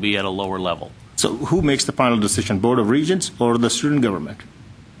 it will be at a lower level. So who makes the final decision, Board of Regents or the student government?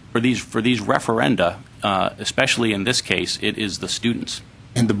 For these referenda, especially in this case, it is the students.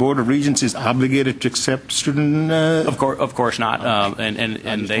 And the Board of Regents is obligated to accept student? Of course not.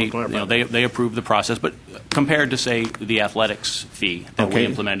 And they approve the process. But compared to, say, the athletics fee that we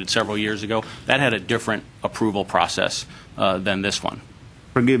implemented several years ago, that had a different approval process than this one.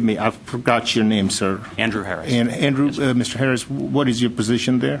 Forgive me, I forgot your name, sir. Andrew Harris. And Andrew, yes. Mr. Harris, what is your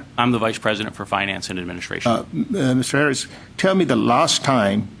position there? I'm the Vice President for Finance and Administration. Mr. Harris, tell me the last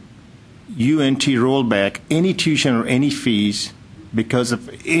time UNT rolled back any tuition or any fees because of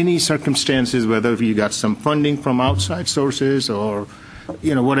any circumstances, whether you got some funding from outside sources or,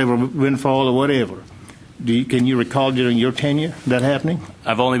 whatever, windfall or whatever. Can you recall during your tenure that happening?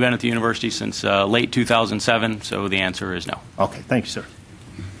 I've only been at the university since late 2007, so the answer is no. Okay, thank you, sir.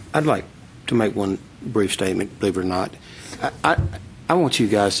 I'd like to make one brief statement, believe it or not. I want you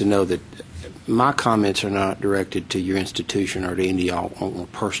guys to know that my comments are not directed to your institution or to any of y'all on a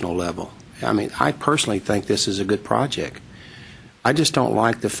personal level. I mean, I personally think this is a good project. I just don't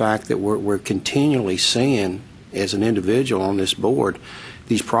like the fact that we're continually seeing, as an individual on this board,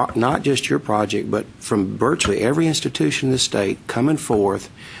 these not just your project, but from virtually every institution in the state coming forth,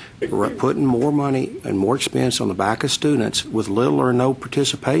 putting more money and more expense on the back of students with little or no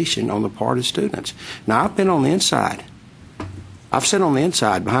participation on the part of students. Now, I've been on the inside. I've sat on the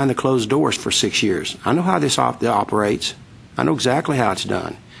inside behind the closed doors for 6 years. I know how this operates. I know exactly how it's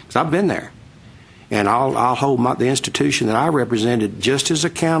done because I've been there. And I'll hold the institution that I represented just as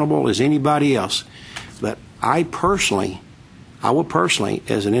accountable as anybody else. But I will personally,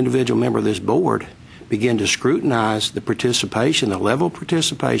 as an individual member of this board, begin to scrutinize the participation, the level of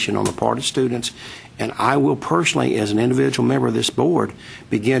participation on the part of students, and I will personally, as an individual member of this board,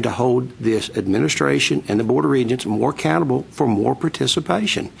 begin to hold this administration and the Board of Regents more accountable for more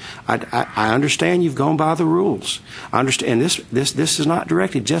participation. I understand you've gone by the rules. I understand this is not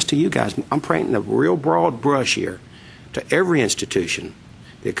directed just to you guys. I'm painting a real broad brush here to every institution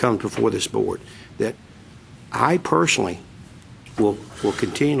that comes before this board, that I personally will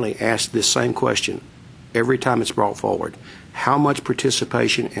continually ask this same question every time it's brought forward. How much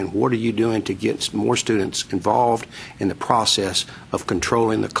participation and what are you doing to get more students involved in the process of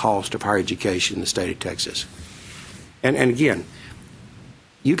controlling the cost of higher education in the state of Texas? And again,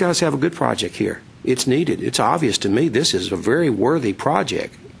 you guys have a good project here. It's needed. It's obvious to me this is a very worthy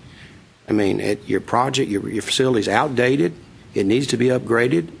project. I mean, your project, your facility is outdated. It needs to be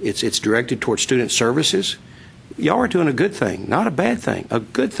upgraded. It's directed towards student services. Y'all are doing a good thing, not a bad thing, a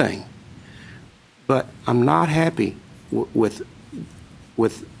good thing. But I'm not happy with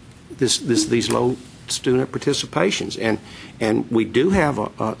these low student participations, and we do have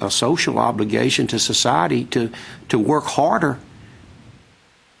a social obligation to society to work harder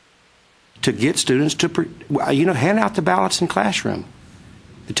to get students to, hand out the ballots in classroom.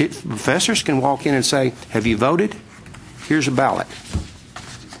 The professors can walk in and say, have you voted? Here's a ballot.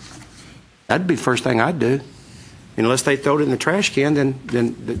 That'd be the first thing I'd do. Unless they throw it in the trash can,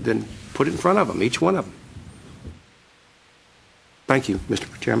 then put it in front of them, each one of them. Thank you,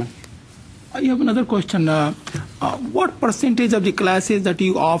 Mr. Chairman. I have another question. What percentage of the classes that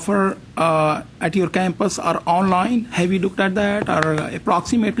you offer at your campus are online? Have you looked at that? Or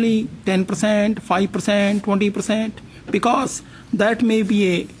approximately 10%, 5%, 20%? Because that may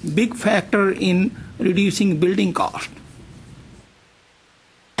be a big factor in reducing building cost.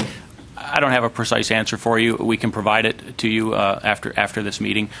 I don't have a precise answer for you. We can provide it to you after this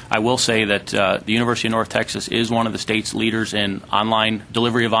meeting. I will say that the University of North Texas is one of the state's leaders in online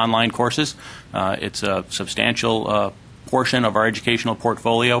delivery of online courses. It's a substantial portion of our educational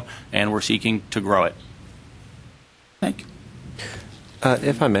portfolio, and we're seeking to grow it. Thank you.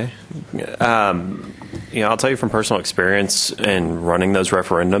 If I may, I'll tell you from personal experience in running those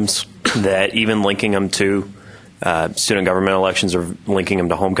referendums that even linking them to student government elections or linking them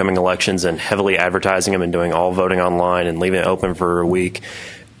to homecoming elections and heavily advertising them and doing all voting online and leaving it open for a week,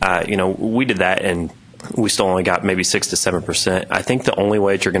 we did that and we still only got maybe 6 to 7%. I think the only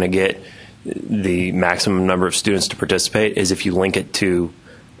way that you're going to get the maximum number of students to participate is if you link it to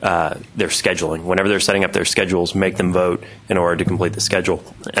their scheduling. Whenever they're setting up their schedules, make them vote in order to complete the schedule.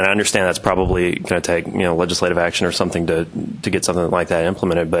 And I understand that's probably going to take legislative action or something to get something like that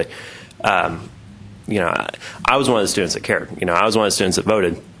implemented. But I was one of the students that cared. I was one of the students that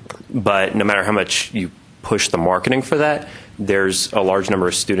voted. But no matter how much you push the marketing for that, there's a large number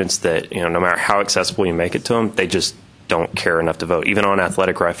of students that no matter how accessible you make it to them, they just don't care enough to vote, even on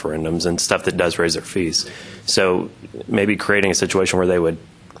athletic referendums and stuff that does raise their fees. So maybe creating a situation where they would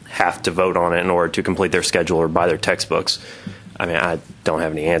have to vote on it in order to complete their schedule or buy their textbooks. I mean, I don't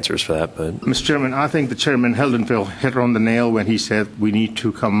have any answers for that. But Mr. Chairman, I think the Chairman Heldenfeld hit on the nail when he said we need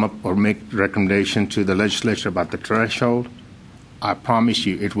to come up or make recommendation to the legislature about the threshold. I promise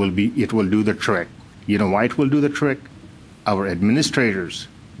you it will do the trick. You know why it will do the trick? Our administrators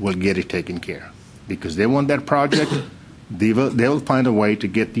will get it taken care of because they want that project. They will find a way to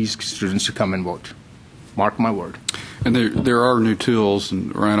get these students to come and vote. Mark my word. And there are new tools,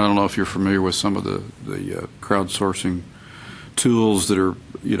 and Ryan, I don't know if you're familiar with some of the crowdsourcing tools that are,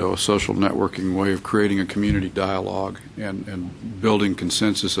 a social networking way of creating a community dialogue and building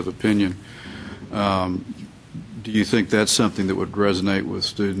consensus of opinion. Do you think that's something that would resonate with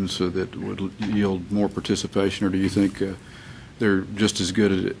students or that would yield more participation, or do you think they're just as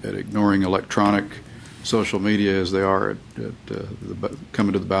good at ignoring electronic social media as they are at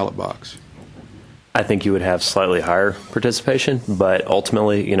coming to the ballot box? I think you would have slightly higher participation, but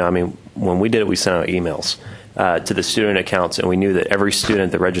ultimately, when we did it, we sent out emails to the student accounts, and we knew that every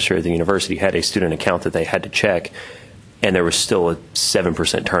student that registered at the university had a student account that they had to check, and there was still a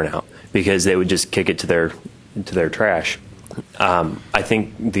 7% turnout because they would just kick it to their trash. I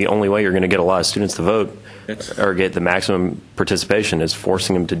think the only way you're going to get a lot of students to vote or get the maximum participation is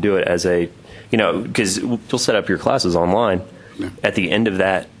forcing them to do it as because you'll set up your classes online. Yeah. At the end of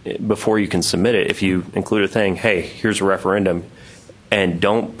that, before you can submit it, if you include a thing, hey, here's a referendum, and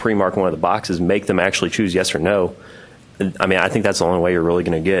don't pre-mark one of the boxes, make them actually choose yes or no. I think that's the only way you're really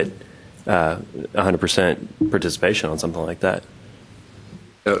going to get 100% participation on something like that.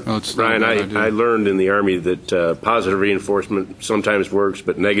 Ryan, I learned in the Army that positive reinforcement sometimes works,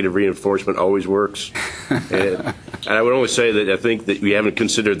 but negative reinforcement always works. And I would only say that I think that we haven't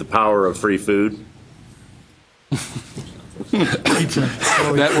considered the power of free food.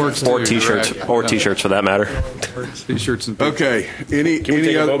 That works. Or T-shirts, or T-shirts for that matter. T-shirts and okay.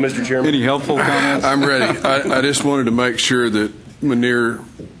 Any other, Mr. Chairman? Any helpful comments? I'm ready. I just wanted to make sure that Munir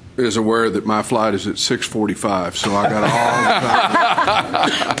is aware that my flight is at 6:45, so I got all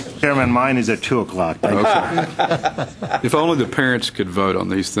the time. Chairman, mine is at 2 o'clock. Okay. If only the parents could vote on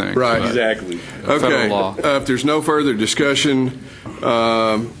these things. Right. Exactly. Okay. If there's no further discussion,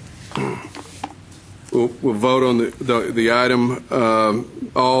 we'll vote on the item.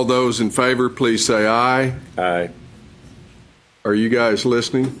 All those in favor, please say aye. Aye. Are you guys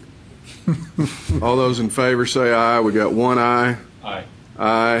listening? All those in favor say aye. We got one aye. Aye.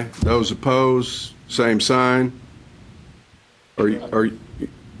 Aye. Those opposed, same sign. Are you?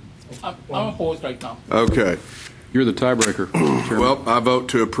 I'm opposed right now. Okay. You're the tiebreaker. Well, I vote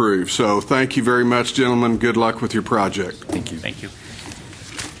to approve. So thank you very much, gentlemen. Good luck with your project. Thank you. Thank you.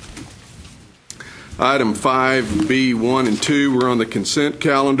 Item 5B1 and 2 were on the consent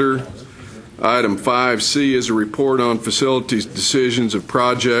calendar. Item 5C is a report on facilities decisions of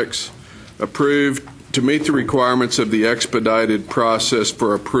projects approved to meet the requirements of the expedited process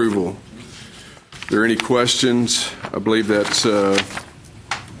for approval. there any questions? I believe that's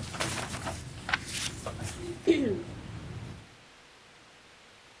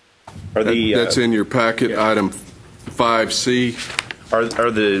that's in your packet, item 5C.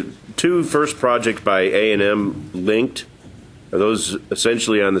 Are the two first projects by A&M linked? Are those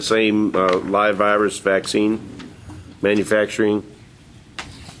essentially on the same live virus vaccine manufacturing?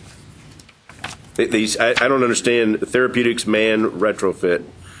 I don't understand therapeutics, man, retrofit,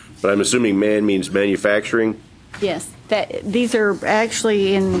 but I'm assuming man means manufacturing? Yes. These are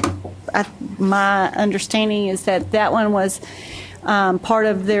actually my understanding is that one was part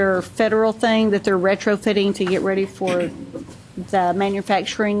of their federal thing that they're retrofitting to get ready for the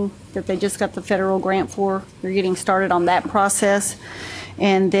manufacturing that they just got the federal grant for. They're getting started on that process.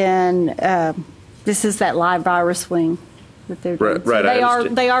 And then this is that live virus wing that they're doing. Right, so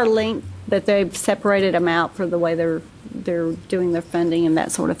they are linked, but they've separated them out for the way they're doing their funding and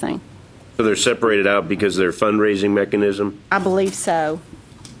that sort of thing. So they're separated out because of their fundraising mechanism? I believe so.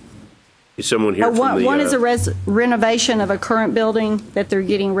 Is someone here from the... One is a renovation of a current building that they're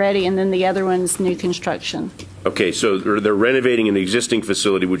getting ready, and then the other one's new construction. Okay, so they're renovating an existing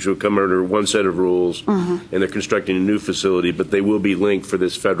facility, which will come under one set of rules, and they're constructing a new facility, but they will be linked for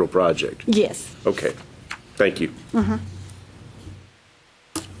this federal project? Yes. Okay. Thank you.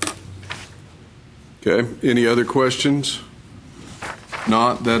 Okay. Any other questions?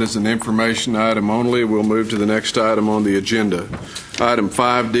 Not, that is an information item only. We'll move to the next item on the agenda. Item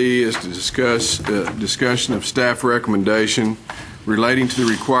 5D is to discuss discussion of staff recommendation relating to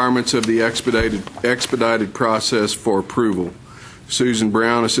the requirements of the expedited process for approval. Susan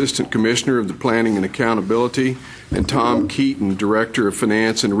Brown, Assistant Commissioner of the Planning and Accountability, and Tom Keaton, Director of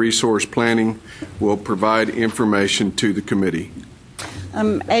Finance and Resource Planning, will provide information to the committee.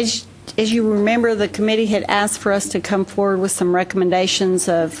 As you remember, the committee had asked for us to come forward with some recommendations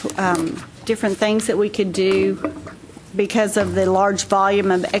of different things that we could do because of the large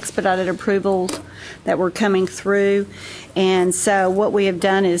volume of expedited approvals that were coming through. And so what we have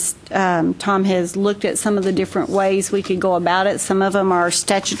done is Tom has looked at some of the different ways we could go about it. Some of them are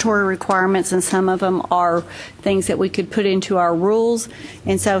statutory requirements, and some of them are things that we could put into our rules.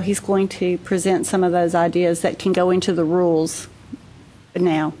 And so he's going to present some of those ideas that can go into the rules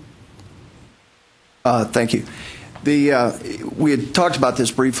now. Thank you. We had talked about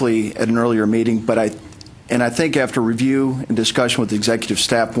this briefly at an earlier meeting, but I think after review and discussion with the executive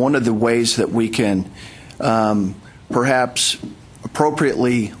staff, one of the ways that we can perhaps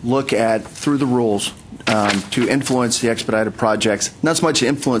appropriately look at through the rules to influence the expedited projects, not so much to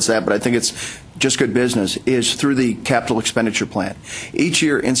influence that, but I think it's just good business, is through the capital expenditure plan. Each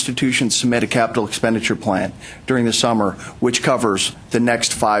year, institutions submit a capital expenditure plan during the summer, which covers the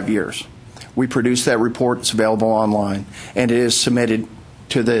next 5 years. We produce that report. It's available online, and it is submitted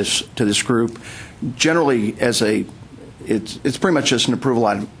to this group. Generally, it's pretty much just an approval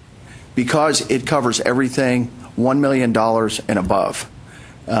item because it covers everything $1 million and above.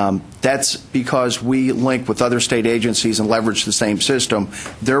 That's because we link with other state agencies and leverage the same system.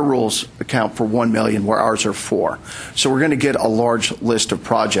 Their rules account for $1 million, where ours are $4. So we're going to get a large list of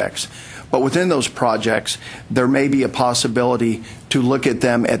projects. But within those projects, there may be a possibility to look at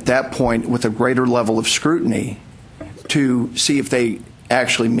them at that point with a greater level of scrutiny to see if they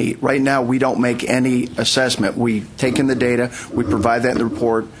actually meet. Right now, we don't make any assessment. We take in the data, we provide that in the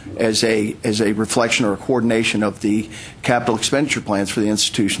report as a reflection or a coordination of the capital expenditure plans for the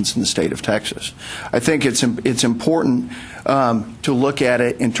institutions in the state of Texas. I think it's important to look at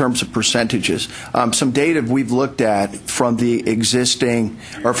it in terms of percentages. Some data we've looked at from the existing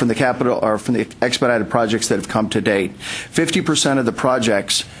or from the capital or from the expedited projects that have come to date. 50% of the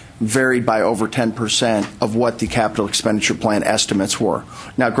projects varied by over 10% of what the capital expenditure plan estimates were.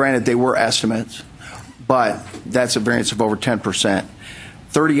 Now, granted, they were estimates, but that's a variance of over 10%.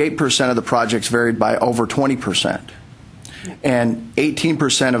 38% of the projects varied by over 20%, and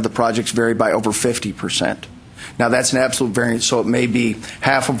 18% of the projects varied by over 50%. Now, that's an absolute variance, so it may be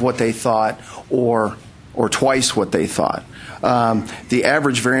half of what they thought or twice what they thought. The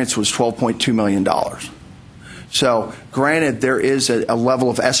average variance was $12.2 million. So, granted, there is a level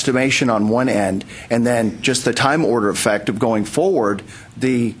of estimation on one end, and then just the time order effect of going forward,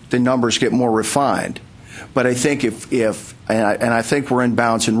 the numbers get more refined. But I think I think we're in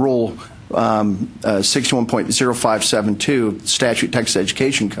bounds in Rule 61.0572 Statute Texas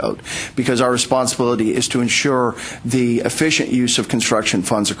Education Code, because our responsibility is to ensure the efficient use of construction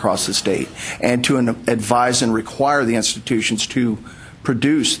funds across the state and to advise and require the institutions to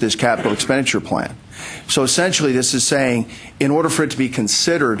produce this capital expenditure plan. So essentially this is saying in order for it to be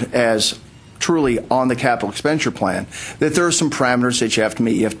considered as truly on the capital expenditure plan, that there are some parameters that you have to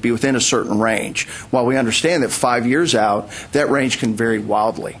meet. You have to be within a certain range. While we understand that 5 years out, that range can vary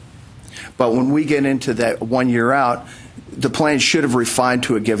wildly. But when we get into that 1 year out, the plan should have refined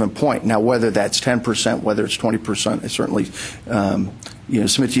to a given point. Now, whether that's 10%, whether it's 20%, I certainly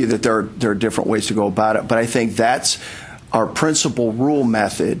submit to you that there are different ways to go about it. But I think that's our principal rule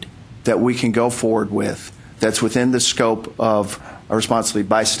method that we can go forward with, that's within the scope of our responsibility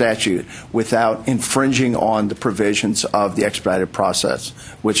by statute without infringing on the provisions of the expedited process,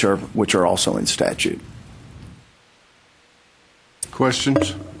 which are also in statute.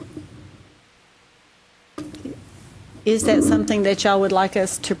 Questions? Is that something that y'all would like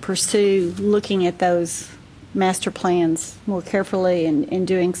us to pursue, looking at those master plans more carefully and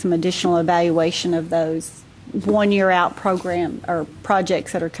doing some additional evaluation of those 1 year out program or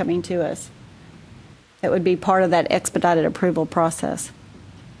projects that are coming to us? That would be part of that expedited approval process.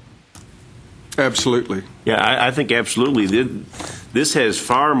 Absolutely. Yeah, I think absolutely. This has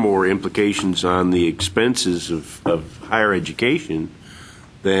far more implications on the expenses of higher education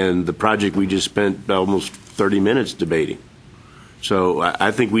than the project we just spent almost 30 minutes debating. So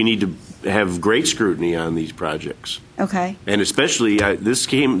I think we need to have great scrutiny on these projects. Okay. And especially,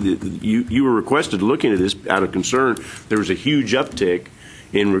 you were requested looking at this out of concern. There was a huge uptick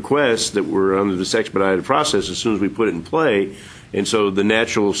in requests that were under this expedited process as soon as we put it in play. And so the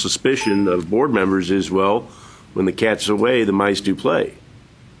natural suspicion of board members is, well, when the cat's away, the mice do play.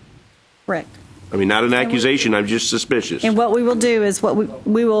 Correct. I mean, not an accusation, I'm just suspicious. And what we will do is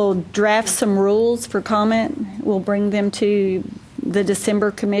we will draft some rules for comment. We'll bring them to the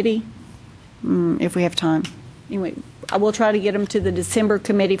December committee if we have time. Anyway, I will try to get them to the December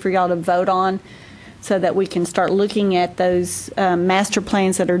committee for y'all to vote on so that we can start looking at those master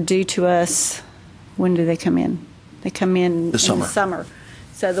plans that are due to us. When do they come in? They come in the summer.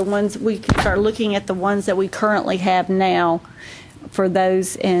 So the ones we can start looking at the ones that we currently have now for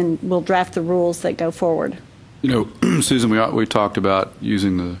those, and we'll draft the rules that go forward. Susan, we talked about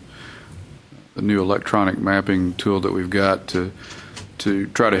using the new electronic mapping tool that we've got to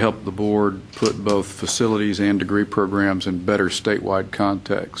try to help the board put both facilities and degree programs in better statewide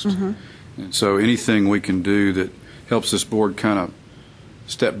context. Mm-hmm. And so anything we can do that helps this board kind of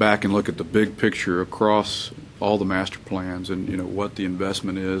step back and look at the big picture across all the master plans and what the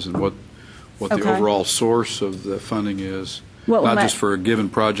investment is and what the overall source of the funding is. Not just for a given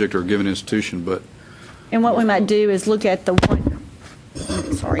project or a given institution, but. And what we might do is look at the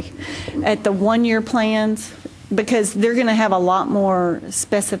 1 year plans, because they're going to have a lot more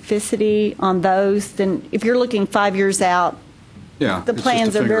specificity on those than if you're looking 5 years out. Yeah, the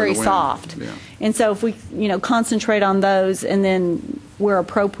plans are very soft. Yeah. And so if we concentrate on those and then where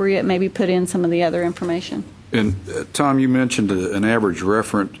appropriate, maybe put in some of the other information. And Tom, you mentioned an average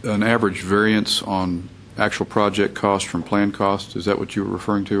variance on actual project cost from planned cost. Is that what you were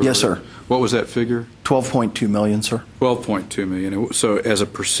referring to? Yes, sir. What was that figure? $12.2 million, sir. $12.2 million. So as a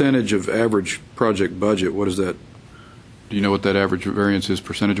percentage of average project budget, what is that? Do you know what that average variance is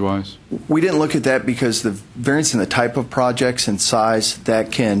percentage-wise? We didn't look at that because the variance in the type of projects and size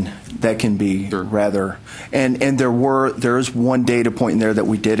that can be sure. rather. And there is one data point in there that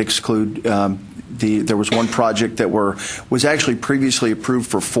we did exclude. There was one project that was actually previously approved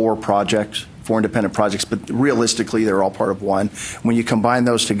for four independent projects, but realistically they're all part of one. When you combine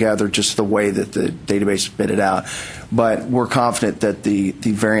those together, just the way that the database spit it out. But we're confident that the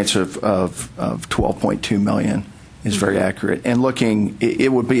variance of $12.2 million is very accurate. And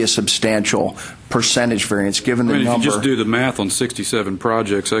it would be a substantial percentage variance given the number. If you just do the math on 67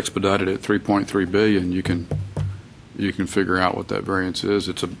 projects expedited at $3.3 billion, you can figure out what that variance is.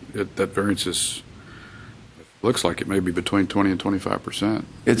 That variance looks like it may be between 20 and 25%.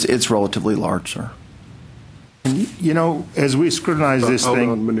 It's relatively large, sir. And, as we scrutinize this thing.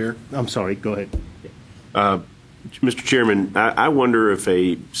 Hold on, Munir. I'm sorry, go ahead. Mr. Chairman, I wonder if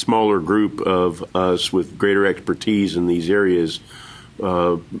a smaller group of us with greater expertise in these areas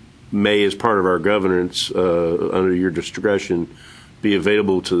may, as part of our governance, under your discretion, be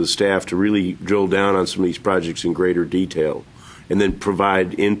available to the staff to really drill down on some of these projects in greater detail and then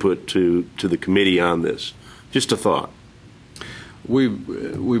provide input to the committee on this. Just a thought.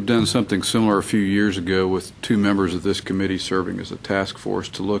 We've done something similar a few years ago with two members of this committee serving as a task force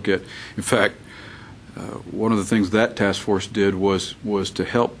to look at. In fact, one of the things that task force did was to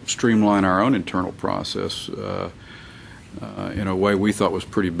help streamline our own internal process in a way we thought was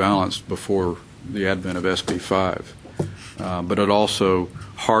pretty balanced before the advent of SB 5. But it also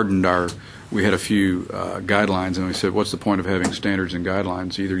hardened we had a few guidelines, and we said, what's the point of having standards and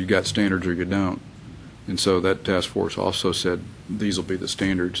guidelines? Either you got standards or you don't. And so that task force also said these will be the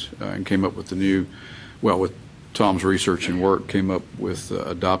standards and came up with the new, well, with Tom's research and work, came up with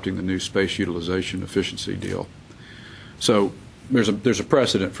adopting the new space utilization efficiency deal. So there's a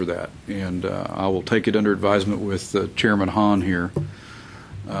precedent for that, and I will take it under advisement with Chairman Hahn here,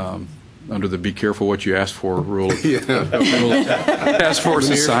 under the "be careful what you ask for" rule. Task force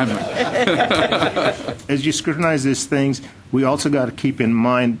assignment. As you scrutinize these things, we also got to keep in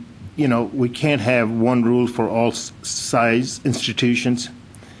mind, we can't have one rule for all size institutions.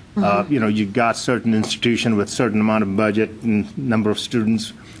 You got certain institution with certain amount of budget and number of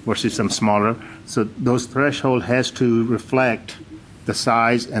students versus some smaller. So those threshold has to reflect the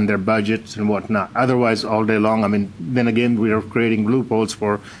size and their budgets and whatnot. Otherwise, all day long, then again, we are creating loopholes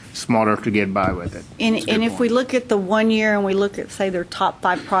for smaller to get by with it. And if we look at the 1 year and we look at, say, their top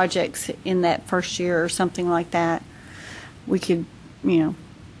 5 projects in that first year or something like that, we could, we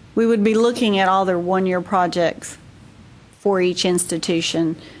would be looking at all their 1-year projects for each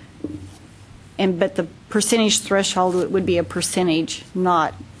institution. But the percentage threshold would be a percentage,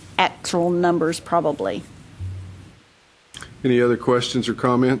 not actual numbers, probably. Any other questions or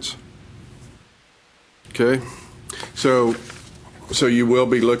comments? Okay. So you will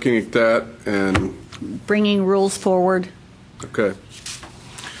be looking at that and bringing rules forward. Okay.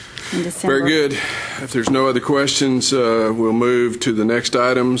 In December. Very good. If there's no other questions, we'll move to the next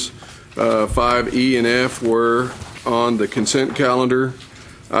items. 5E and F were on the consent calendar.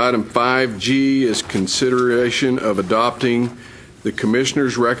 Item 5G is consideration of adopting the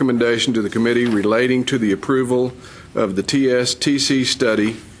Commissioner's recommendation to the committee relating to the approval of the TSTC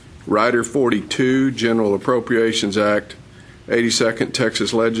study, Rider 42, General Appropriations Act, 82nd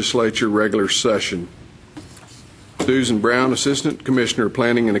Texas Legislature regular session. Susan Brown, Assistant Commissioner of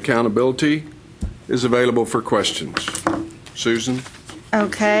Planning and Accountability, is available for questions. Susan?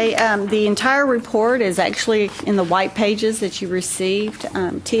 Okay. The entire report is actually in the white pages that you received.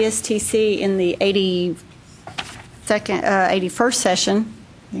 TSTC in the 81st session,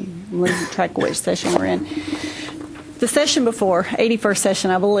 I'm losing track of which session we're in. The session before, 81st session,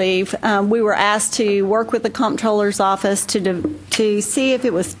 I believe, we were asked to work with the Comptroller's Office to see if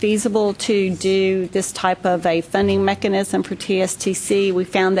it was feasible to do this type of a funding mechanism for TSTC. We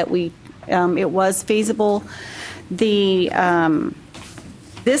found that it was feasible.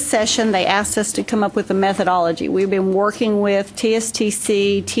 This session, they asked us to come up with a methodology. We've been working with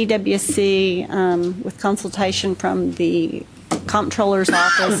TSTC, TWC, with consultation from the Comptroller's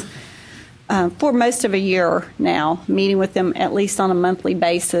Office for most of a year now, meeting with them at least on a monthly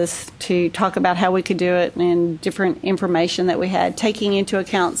basis to talk about how we could do it and different information that we had, taking into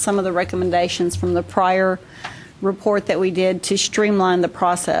account some of the recommendations from the prior report that we did to streamline the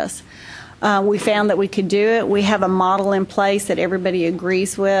process. We found that we could do it. We have a model in place that everybody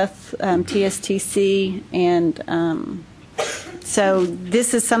agrees with, TSTC, and so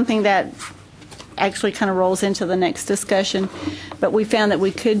this is something that actually kind of rolls into the next discussion. But we found that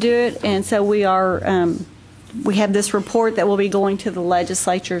we could do it, and so we have this report that will be going to the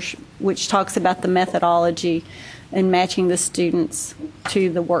legislature, which talks about the methodology and matching the students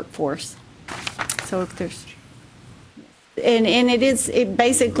to the workforce. So if there's, and it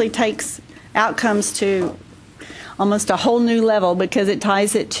basically takes outcomes to almost a whole new level because it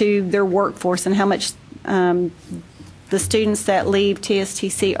ties it to their workforce and how much the students that leave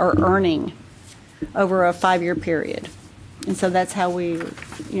TSTC are earning over a 5-year period. And so that's how it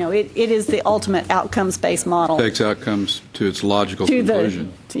is the ultimate outcomes-based model. Takes outcomes to its logical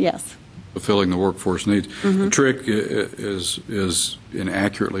conclusion. Yes. Fulfilling the workforce needs. Mm-hmm. The trick is in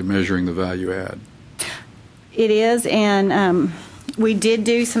accurately measuring the value add. It is, and we did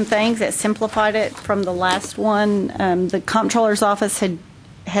do some things that simplified it from the last one. The Comptroller's Office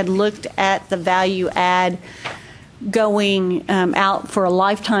had looked at the value add going out for a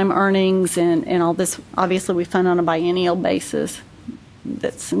lifetime earnings and all this. Obviously, we fund on a biennial basis.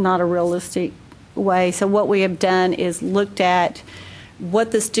 That's not a realistic way. So what we have done is looked at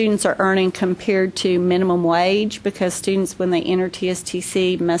what the students are earning compared to minimum wage, because students, when they enter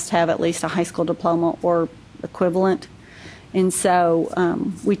TSTC, must have at least a high school diploma or equivalent. And so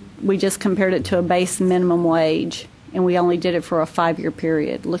we just compared it to a base minimum wage, and we only did it for a 5-year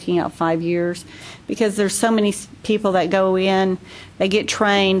period, looking out 5 years, because there's so many people that go in, they get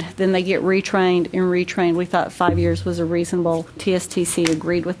trained, then they get retrained and retrained. We thought 5 years was a reasonable. TSTC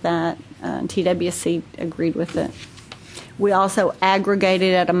agreed with that. TWC agreed with it. We also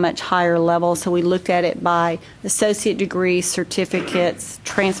aggregated at a much higher level, so we looked at it by associate degrees, certificates,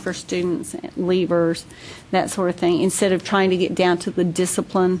 transfer students, leavers, that sort of thing, instead of trying to get down to the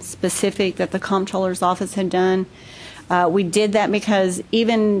discipline specific that the Comptroller's Office had done. We did that because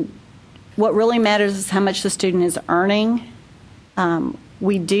even what really matters is how much the student is earning.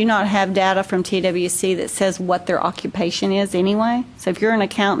 We do not have data from TWC that says what their occupation is anyway. So if you're an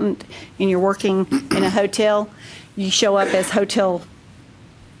accountant and you're working in a hotel, you show up as hotel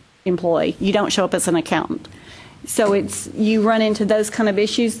employee. You don't show up as an accountant. So you run into those kind of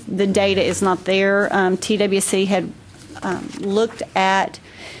issues. The data is not there. TWC had looked at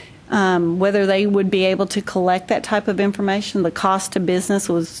whether they would be able to collect that type of information. The cost to business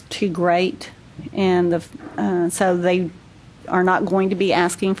was too great, and so they are not going to be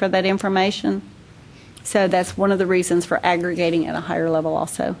asking for that information. So that's one of the reasons for aggregating at a higher level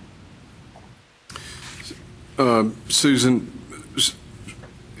also. Susan,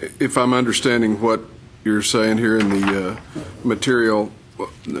 if I'm understanding what you're saying here in the material,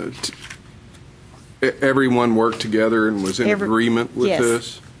 everyone worked together and was in agreement with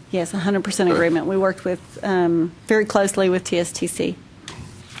this? Yes, 100% agreement. We worked with very closely with TSTC.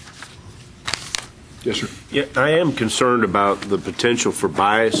 Yes, sir. Yeah, I am concerned about the potential for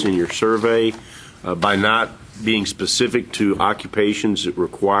bias in your survey by not being specific to occupations that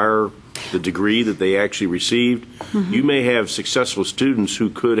require the degree that they actually received. Mm-hmm. You may have successful students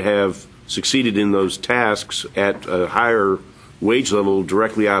who could have succeeded in those tasks at a higher wage level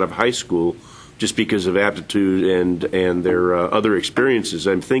directly out of high school just because of aptitude and their other experiences.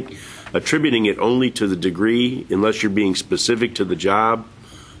 I think attributing it only to the degree, unless you're being specific to the job,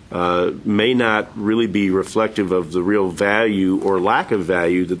 may not really be reflective of the real value or lack of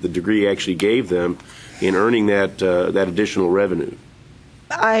value that the degree actually gave them in earning that additional revenue.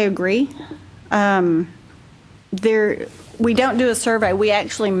 I agree. We don't do a survey. We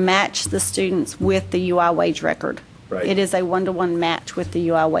actually match the students with the UI wage record. Right. It is a one-to-one match with the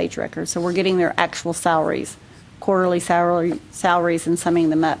UI wage record. So we're getting their actual salaries, quarterly salaries, and summing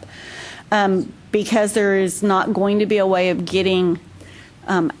them up. Because there is not going to be a way of getting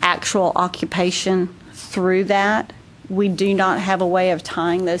actual occupation through that, we do not have a way of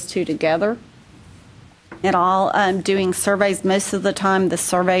tying those two together at all. Doing surveys, most of the time the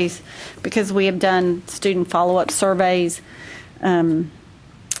surveys, because we have done student follow-up surveys, the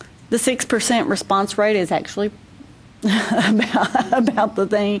 6% response rate is actually about the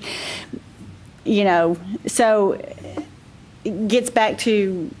thing, so it gets back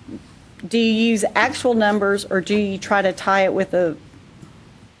to, do you use actual numbers or do you try to tie it with a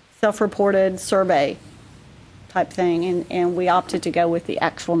self-reported survey type thing, and we opted to go with the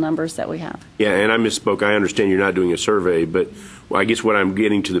actual numbers that we have. Yeah, and I misspoke. I understand you're not doing a survey, but I guess what I'm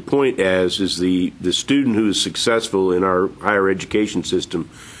getting to the point as is the student who is successful in our higher education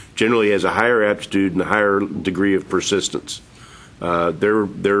system generally has a higher aptitude and a higher degree of persistence.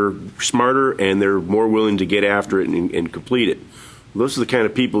 They're smarter and they're more willing to get after it and complete it. Those are the kind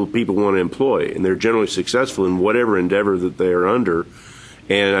of people want to employ, and they're generally successful in whatever endeavor that they are under.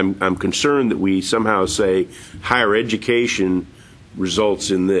 And I'm concerned that we somehow say higher education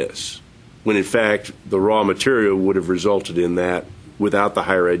results in this, when in fact the raw material would have resulted in that without the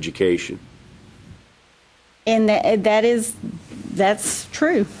higher education. And that's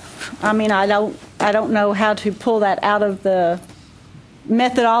true. I mean, I don't know how to pull that out of the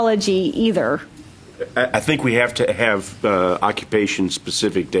methodology either. I think we have to have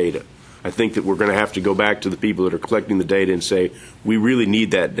occupation-specific data. I think that we're going to have to go back to the people that are collecting the data and say, we really need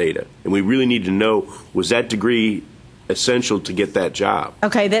that data, and we really need to know, was that degree essential to get that job?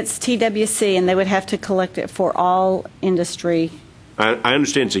 Okay, that's TWC, and they would have to collect it for all industry. I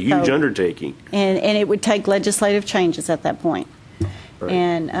understand it's a huge undertaking. And it would take legislative changes at that point. Right.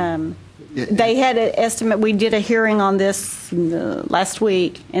 And they had an estimate. We did a hearing on this last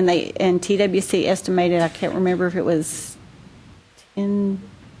week, and TWC estimated, I can't remember if it was $10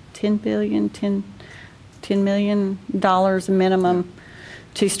 million minimum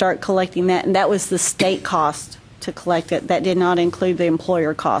to start collecting that, and that was the state cost to collect it. That did not include the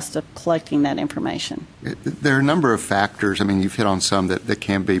employer cost of collecting that information. There are a number of factors. I mean, you've hit on some that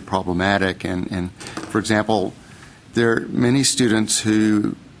can be problematic, and for example, there are many students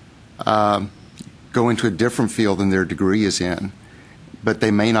who go into a different field than their degree is in, but they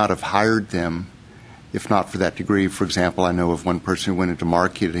may not have hired them if not for that degree. For example, I know of one person who went into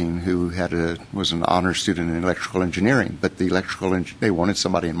marketing who was an honor student in electrical engineering, but they wanted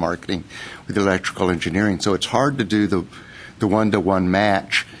somebody in marketing with electrical engineering. So it's hard to do the one-to-one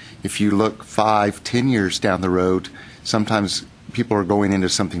match. If you look 5-10 years down the road, sometimes people are going into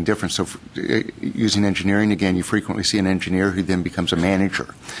something different. So using engineering again, you frequently see an engineer who then becomes a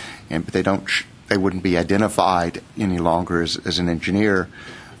manager, but they wouldn't be identified any longer as an engineer.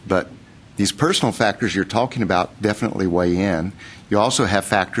 But these personal factors you're talking about definitely weigh in. You also have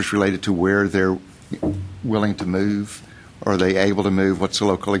factors related to where they're willing to move, Are they able to move? What's the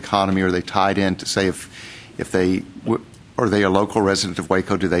local economy? Are they tied in to say if they are they a local resident of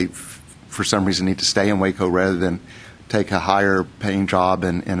Waco? Do they, for some reason, need to stay in Waco rather than take a higher paying job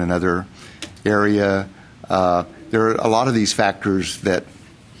in another area? There are a lot of these factors that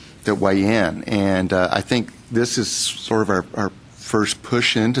weigh in, and I think this is sort of our first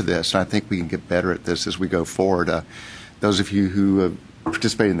push into this, and I think we can get better at this as we go forward. Those of you who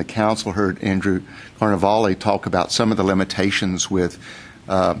participated in the council heard Andrew Carnevale talk about some of the limitations with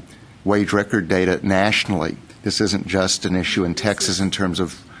wage record data nationally. This isn't just an issue in Texas in terms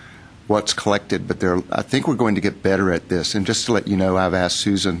of what's collected, but I think we're going to get better at this. And just to let you know, I've asked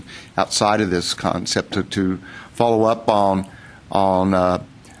Susan outside of this concept to follow up on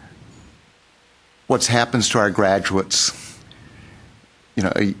what happens to our graduates,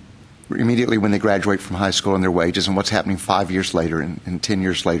 immediately when they graduate from high school and their wages, and what's happening 5 years later and 10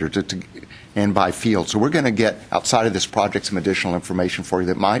 years later, and by field. So we're going to get outside of this project some additional information for you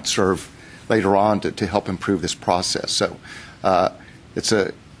that might serve later on to help improve this process. So it's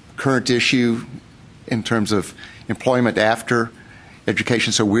a current issue in terms of employment after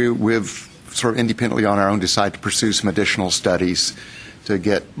education. So we've sort of independently on our own decided to pursue some additional studies to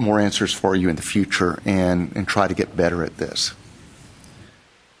get more answers for you in the future and try to get better at this.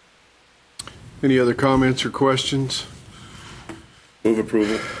 Any other comments or questions? Move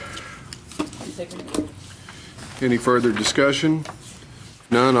approval. Any further discussion?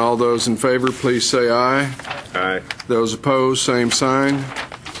 None. All those in favor, please say aye. Aye. Those opposed, same sign.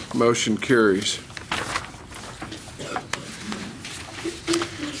 Motion carries.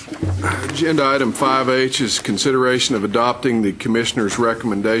 Agenda item 5H is consideration of adopting the Commissioner's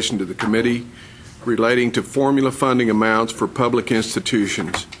recommendation to the committee relating to formula funding amounts for public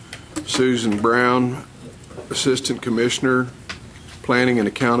institutions. Susan Brown, Assistant Commissioner, Planning and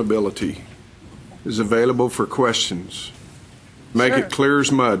Accountability, is available for questions. Make it clear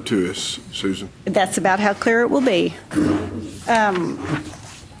as mud to us, Susan. That's about how clear it will be.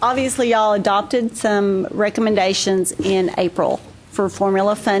 Obviously, y'all adopted some recommendations in April for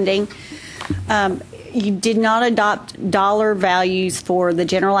formula funding. You did not adopt dollar values for the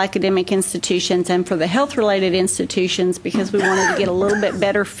general academic institutions and for the health-related institutions because we wanted to get a little bit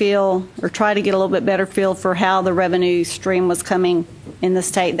better feel, or try to get a little bit better feel for how the revenue stream was coming in the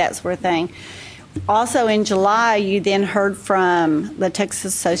state, that sort of thing. Also in July, you then heard from the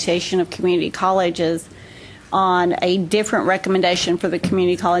Texas Association of Community Colleges on a different recommendation for the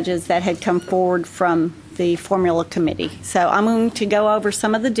community colleges that had come forward from the formula committee. So I'm going to go over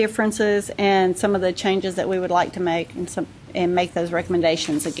some of the differences and some of the changes that we would like to make and make those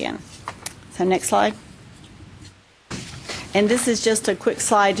recommendations again. So next slide. And this is just a quick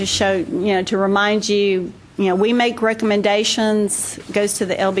slide to show, to remind you, we make recommendations, goes to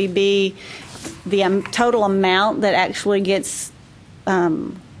the LBB. The total amount that actually gets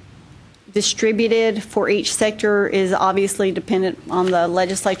distributed for each sector is obviously dependent on the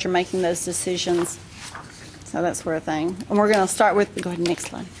legislature making those decisions. So that sort of thing. And we're going to start with, go ahead, next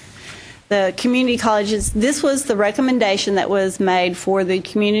slide. The community colleges, this was the recommendation that was made for the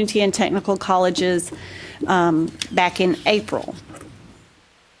community and technical colleges back in April.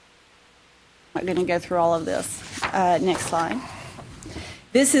 I'm not going to go through all of this. Next slide.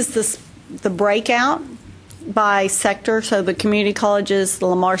 This is the breakout by sector, so the community colleges, the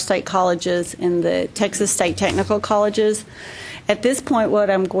Lamar State colleges, and the Texas State Technical Colleges. At this point, what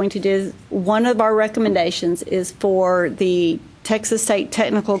I'm going to do is one of our recommendations is for the Texas State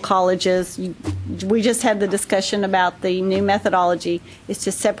Technical Colleges. We just had the discussion about the new methodology, is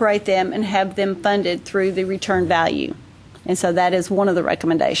to separate them and have them funded through the return value. And so that is one of the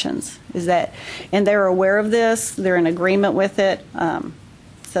recommendations, is that, and they're aware of this, they're in agreement with it.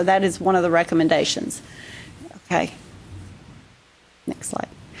 So that is one of the recommendations. Okay. Next slide.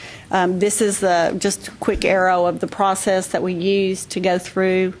 This is just a quick arrow of the process that we use to go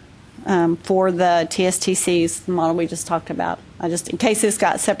through for the TSTCs, the model we just talked about. In case this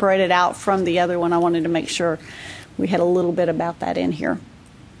got separated out from the other one, I wanted to make sure we had a little bit about that in here.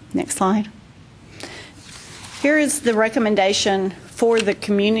 Next slide. Here is the recommendation for the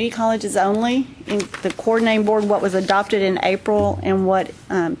community colleges only. In the coordinating board, what was adopted in April and what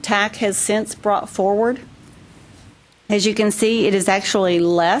TAC has since brought forward. As you can see, it is actually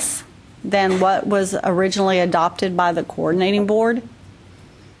less than what was originally adopted by the coordinating board.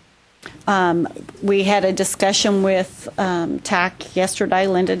 We had a discussion with TAC yesterday,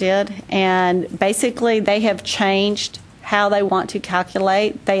 Linda did, and basically they have changed how they want to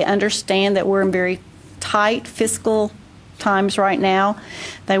calculate. They understand that we're in very tight fiscal times right now.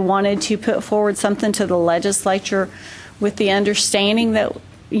 They wanted to put forward something to the legislature with the understanding that,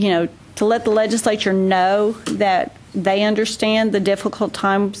 to let the legislature know that they understand the difficult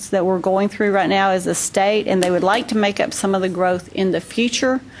times that we're going through right now as a state, and they would like to make up some of the growth in the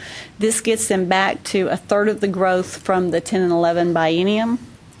future. This gets them back to a third of the growth from the 10 and 11 biennium.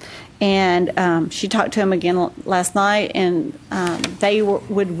 And she talked to him again last night, and they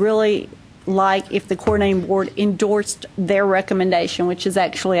would really like if the coordinating board endorsed their recommendation, which is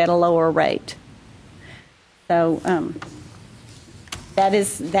actually at a lower rate. So that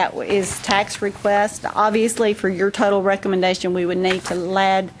is tax request. Obviously, for your total recommendation, we would need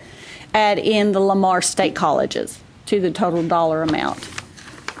to add in the Lamar State Colleges to the total dollar amount,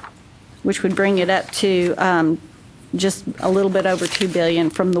 which would bring it up to just a little bit over $2 billion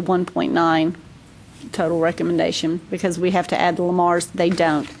from the 1.9 total recommendation, because we have to add the Lamars. They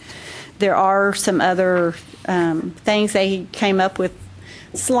don't. There are some other things they came up with,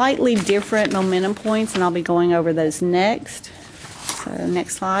 slightly different momentum points, and I'll be going over those next. So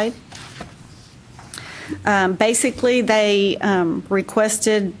next slide. Basically, they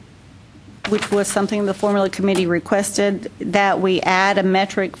requested, which was something the formula committee requested, that we add a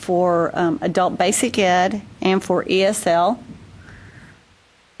metric for adult basic ed and for ESL.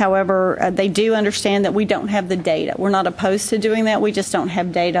 However, they do understand that we don't have the data. We're not opposed to doing that. We just don't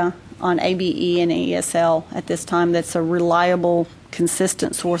have data on ABE and ESL at this time that's a reliable,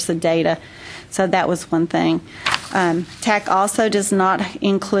 consistent source of data. So that was one thing. TAC also does not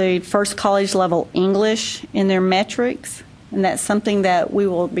include first college level English in their metrics, and that's something that we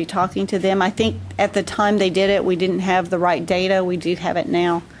will be talking to them. I think at the time they did it, we didn't have the right data. We do have it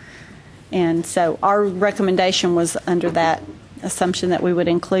now. And so our recommendation was under that assumption that we would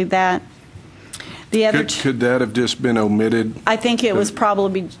include that. The other could that have just been omitted? I think it was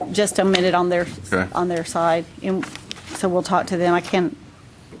probably just omitted on their side. And so we'll talk to them. I can't.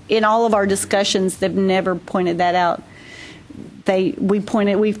 In all of our discussions, they've never pointed that out. We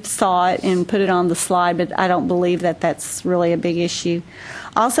saw it and put it on the slide, but I don't believe that that's really a big issue.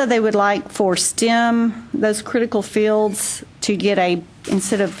 Also, they would like for STEM, those critical fields, to get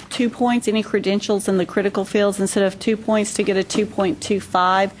instead of 2 points, any credentials in the critical fields, instead of 2 points, to get a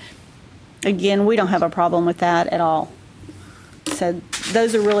 2.25. Again, we don't have a problem with that at all. So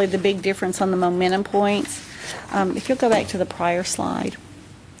those are really the big difference on the momentum points. If you'll go back to the prior slide.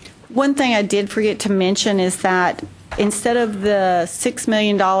 One thing I did forget to mention is that instead of the $6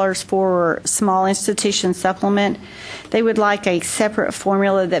 million for small institution supplement, they would like a separate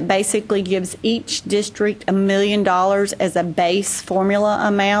formula that basically gives each district $1 million as a base formula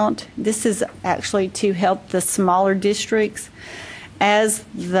amount. This is actually to help the smaller districts. As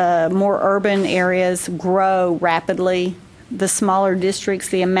the more urban areas grow rapidly, the smaller districts,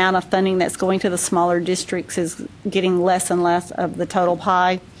 the amount of funding that's going to the smaller districts is getting less and less of the total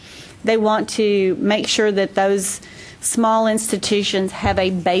pie. They want to make sure that those small institutions have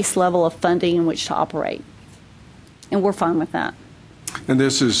a base level of funding in which to operate. And we're fine with that. And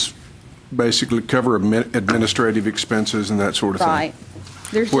this is basically cover administrative expenses and that sort of thing. Right.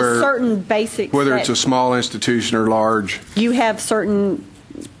 There's just certain basics. Whether it's a small institution or large. You have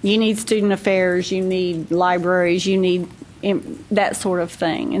you need student affairs, you need libraries, you need that sort of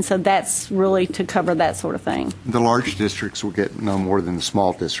thing. And so that's really to cover that sort of thing. The large districts will get no more than the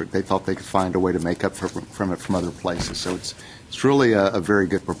small district. They thought they could find a way to make up from it from other places. So it's really a very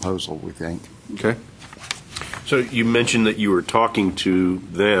good proposal, we think. Okay. So you mentioned that you were talking to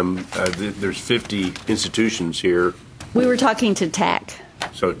them. There's 50 institutions here. We were talking to TAC.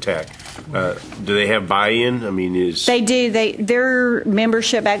 So TAC. Do they have buy-in? I mean, They do. Their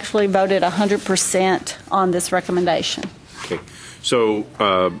membership actually voted 100% on this recommendation. Okay. So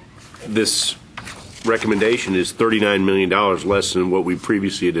this recommendation is $39 million less than what we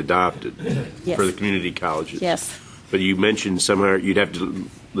previously had adopted for the community colleges. Yes. But you mentioned somehow you'd have to,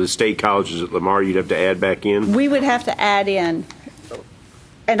 the state colleges at Lamar, you'd have to add back in? We would have to add in,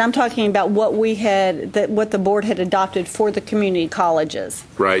 and I'm talking about what what the board had adopted for the community colleges.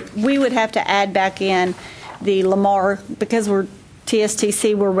 Right. We would have to add back in the Lamar, because we're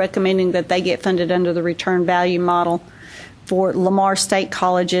TSTC, we're recommending that they get funded under the return value model. For Lamar State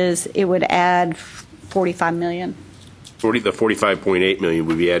Colleges, it would add $45 million. The $45.8 million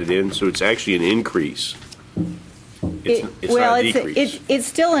would be added in, so it's actually an increase. It's not a decrease. It's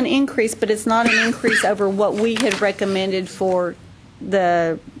still an increase, but it's not an increase over what we had recommended for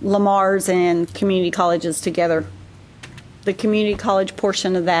the Lamars and community colleges together. The community college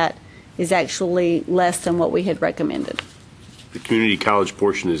portion of that is actually less than what we had recommended. The community college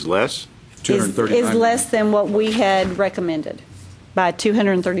portion is less? Is less than what we had recommended by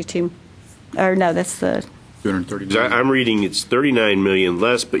 232. Or no, that's the 239. I'm reading it's $39 million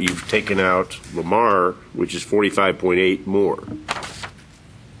less, but you've taken out Lamar, which is $45.8 more.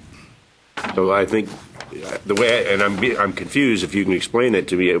 So I think the way, and I'm confused. If you can explain that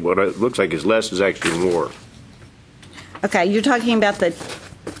to me, what it looks like is less is actually more. Okay, you're talking about the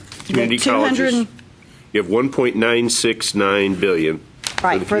Community 200 colleges. You have 1.969 billion.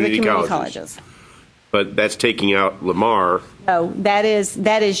 right for the community colleges. colleges. But that's taking out Lamar. No, that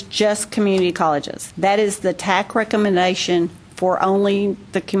is just community colleges. That is the TAC recommendation for only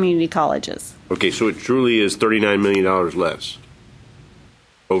the community colleges. Okay, so it truly is $39 million less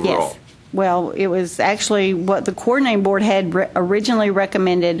overall. Yes. Well, it was actually what the coordinating board had originally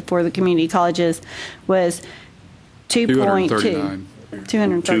recommended for the community colleges was 2.2.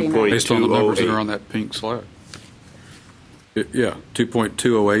 239. Based on the numbers that are on that pink slide. Yeah,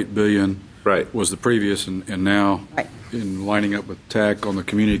 2.208 billion was the previous, and now in lining up with TAC on the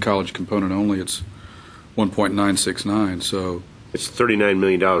community college component only, it's 1.969. So it's $39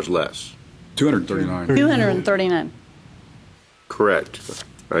 million less. 239. 239. Correct.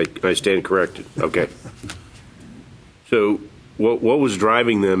 I stand corrected. Okay. So what was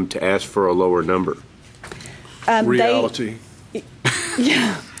driving them to ask for a lower number? Reality.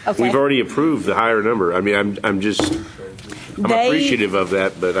 Yeah. Okay. We've already approved the higher number. I mean, I'm appreciative of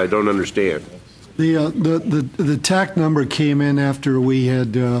that, but I don't understand. The TAC number came in after we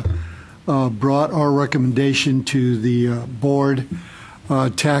had brought our recommendation to the board.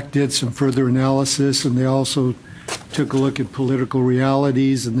 TAC did some further analysis, and they also took a look at political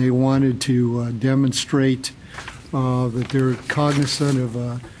realities, and they wanted to demonstrate that they're cognizant of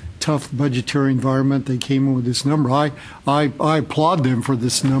a tough budgetary environment. They came in with this number. I applaud them for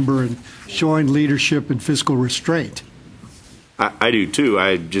this number and showing leadership and fiscal restraint. I do too.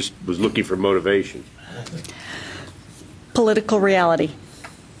 I just was looking for motivation. Political reality.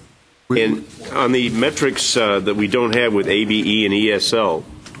 And on the metrics that we don't have with ABE and ESL,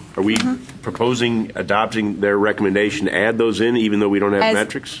 are we proposing adopting their recommendation to add those in, even though we don't have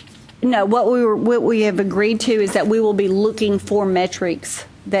metrics? No, what we have agreed to is that we will be looking for metrics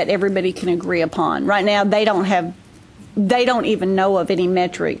that everybody can agree upon. Right now, they don't even know of any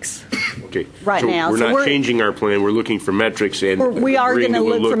metrics. Okay. Right now, we're not changing our plan. We're looking for metrics, and we are going to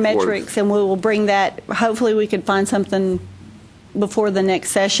look for metrics, and we will bring that. Hopefully, we could find something before the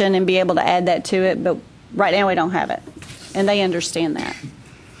next session and be able to add that to it. But right now, we don't have it, and they understand that.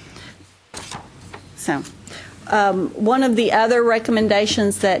 So, one of the other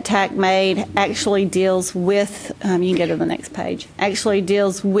recommendations that TAC made actually deals with. You can go to the next page. Actually,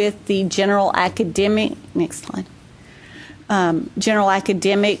 deals with the general academic. Next slide. General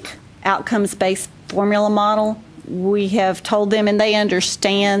academic outcomes-based formula model. We have told them, and they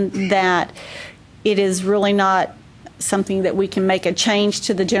understand that it is really not something that we can make a change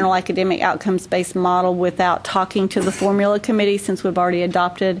to the general academic outcomes-based model without talking to the formula committee, since we've already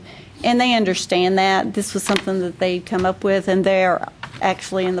adopted. And they understand that. This was something that they come up with, and they're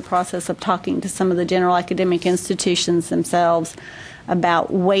actually in the process of talking to some of the general academic institutions themselves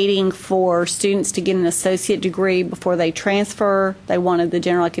about waiting for students to get an associate degree before they transfer. They wanted the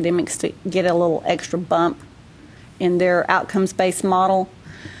general academics to get a little extra bump in their outcomes-based model.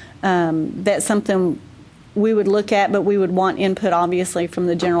 That's something we would look at, but we would want input, obviously, from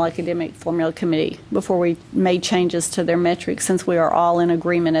the General Academic Formula Committee before we made changes to their metrics, since we are all in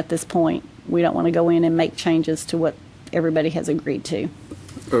agreement at this point. We don't want to go in and make changes to what everybody has agreed to.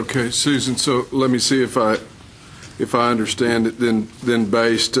 Okay, Susan, so let me see if I understand it, then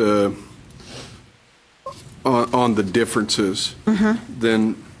based on the differences,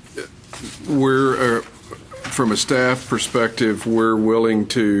 then we're, from a staff perspective, we're willing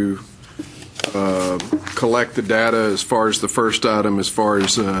to collect the data as far as the first item, as far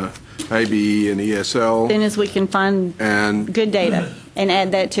as ABE and ESL. As soon as we can find good data and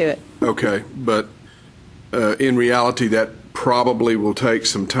add that to it. Okay, but in reality, that probably will take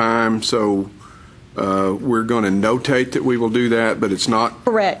some time, so we're going to notate that we will do that, but it's not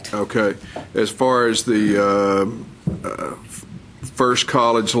correct. Okay. As far as the first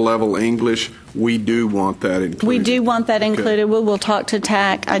college level English, we do want that included. We do want that included. We will talk to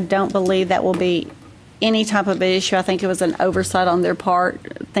TAC. I don't believe that will be any type of issue. I think it was an oversight on their part,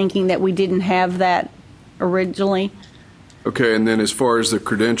 thinking that we didn't have that originally. Okay, and then as far as the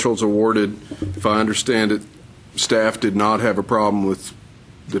credentials awarded, if I understand it, staff did not have a problem with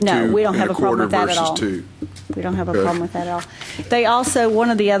the No, we don't have a problem with that at all. Two. We don't have a problem with that at all. They also,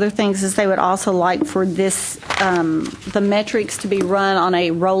 one of the other things is they would also like for this, the metrics to be run on a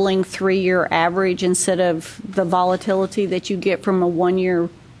rolling 3-year average instead of the volatility that you get from a 1-year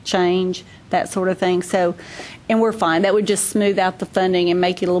change, that sort of thing. So, and we're fine. That would just smooth out the funding and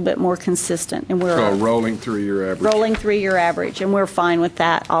make it a little bit more consistent. And we're a rolling 3-year average. Rolling 3-year average, and we're fine with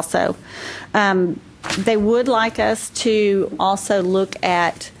that also. They would like us to also look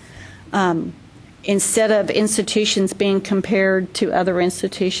at instead of institutions being compared to other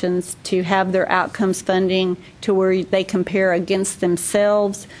institutions, to have their outcomes funding to where they compare against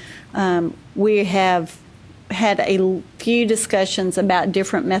themselves. We have had a few discussions about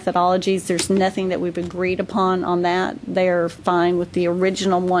different methodologies. There's nothing that we've agreed upon on that. They're fine with the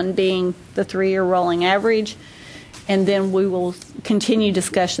original one being the 3-year rolling average, and then we will continue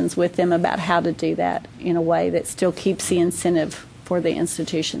discussions with them about how to do that in a way that still keeps the incentive for the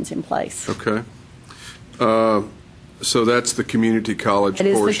institutions in place. Okay. So that's the community college portion.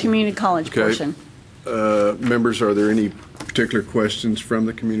 It is the community college portion. Members, are there any particular questions from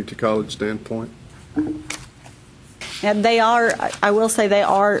the community college standpoint? Now, they are, I will say, they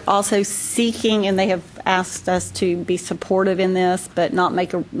are also seeking, and they have asked us to be supportive in this, but not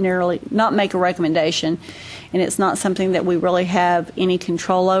make a recommendation. And it's not something that we really have any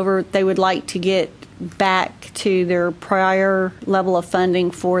control over. They would like to get back to their prior level of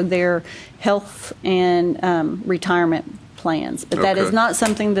funding for their health and retirement plans. But that is not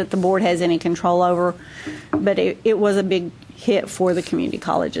something that the board has any control over. But it was a big hit for the community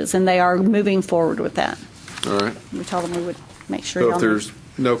colleges, and they are moving forward with that. All right. We told them we would make sure. So if there's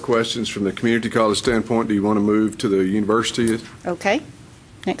no questions from the community college standpoint, do you want to move to the university? Okay.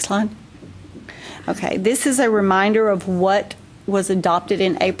 Next slide. Okay. This is a reminder of what was adopted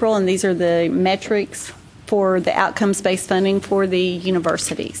in April, and these are the metrics for the outcomes-based funding for the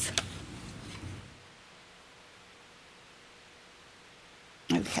universities.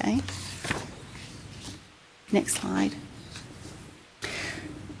 Okay. Next slide.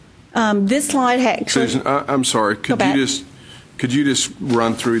 This slide actually. Susan, I'm sorry. Could you just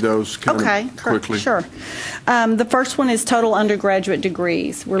run through those kind of quickly? Sure. The first one is total undergraduate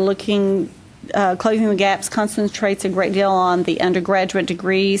degrees. We're looking. Closing the Gaps concentrates a great deal on the undergraduate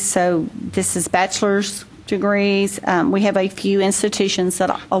degrees, so this is bachelor's degrees. We have a few institutions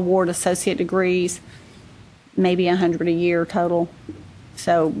that award associate degrees, maybe 100 a year total.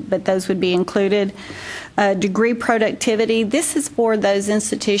 So, but those would be included. Degree productivity, this is for those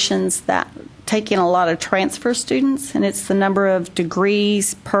institutions that take in a lot of transfer students, and it's the number of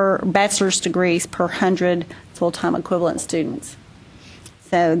degrees per, bachelor's degrees per 100 full-time equivalent students.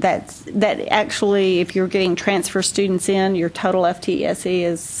 So that actually, if you're getting transfer students in, your total FTSE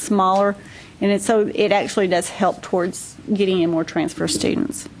is smaller, and it actually does help towards getting in more transfer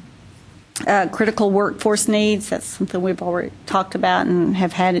students. Critical workforce needs, that's something we've already talked about and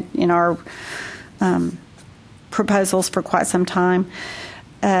have had in our proposals for quite some time.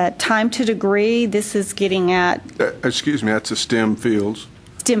 Time to degree, this is getting at... excuse me, that's the STEM fields?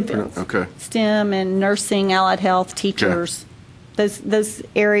 STEM fields. Okay. STEM and nursing, allied health, teachers. Okay. Those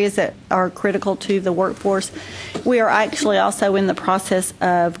areas that are critical to the workforce. We are actually also in the process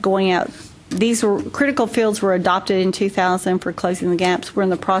of going out. These critical fields were adopted in 2000 for closing the gaps. We're in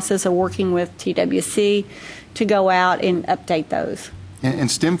the process of working with TWC to go out and update those. And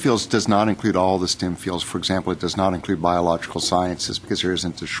STEM fields does not include all the STEM fields. For example, it does not include biological sciences because there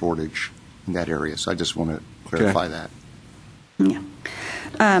isn't a shortage in that area. So I just want to clarify that. Yeah.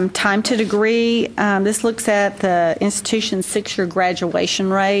 Time to degree, this looks at the institution's 6-year graduation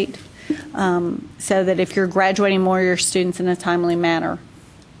rate, so that if you're graduating more of your students in a timely manner,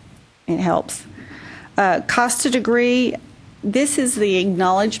 it helps. Cost to degree, this is the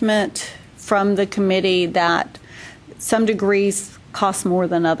acknowledgement from the committee that some degrees cost more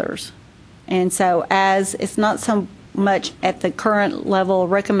than others. And so as it's not so much at the current level,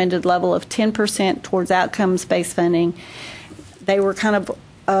 recommended level of 10% towards outcomes-based funding, they were kind of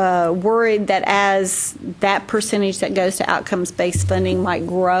worried that as that percentage that goes to outcomes-based funding might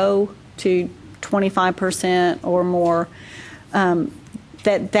grow to 25% or more,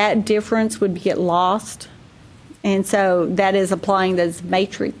 that difference would get lost. And so that is applying those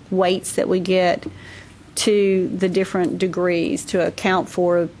matrix weights that we get to the different degrees to account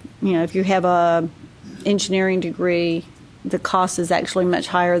for, if you have a engineering degree, the cost is actually much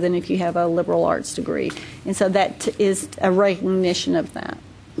higher than if you have a liberal arts degree. And so that is a recognition of that.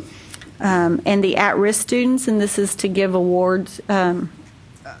 And the at-risk students, and this is to give awards,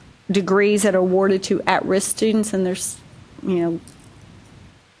 degrees that are awarded to at-risk students, and there's,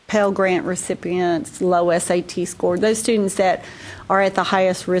 Pell Grant recipients, low SAT score, those students that are at the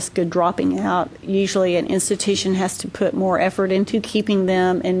highest risk of dropping out. Usually an institution has to put more effort into keeping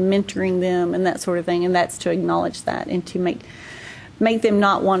them and mentoring them and that sort of thing, and that's to acknowledge that and to make them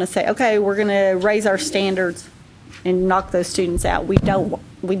not want to say, okay, we're going to raise our standards and knock those students out. We don't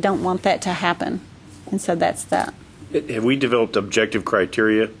want that to happen, and so that's that. Have we developed objective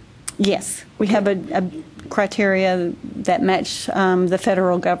criteria? Yes, we have a criteria that match the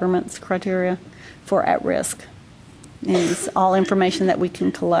federal government's criteria for at-risk. And it's all information that we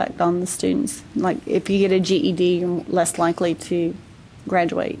can collect on the students. Like if you get a GED, you're less likely to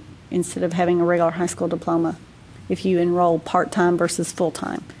graduate instead of having a regular high school diploma. If you enroll part-time versus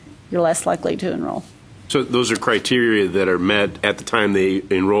full-time, you're less likely to enroll. So those are criteria that are met at the time they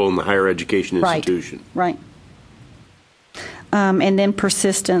enroll in the higher education institution. Right. And then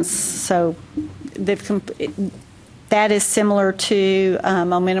persistence. So that is similar to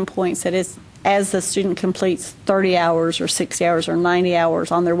momentum points. That is, as the student completes 30 hours or 60 hours or 90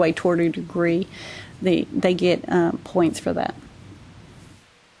 hours on their way toward a degree, they get points for that.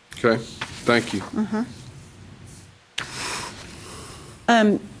 Okay, thank you.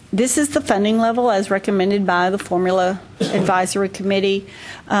 This is the funding level as recommended by the Formula Advisory Committee.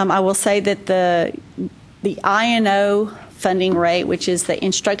 I will say that the I&O funding rate, which is the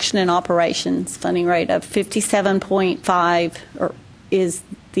instruction and operations funding rate of 57.5, is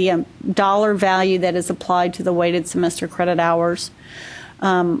the dollar value that is applied to the weighted semester credit hours.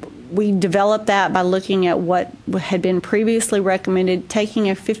 We developed that by looking at what had been previously recommended, taking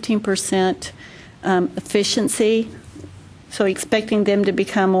a 15% efficiency, so expecting them to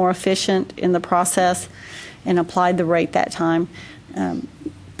become more efficient in the process, and applied the rate that time.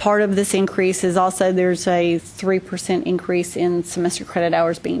 Part of this increase is also there's a 3% increase in semester credit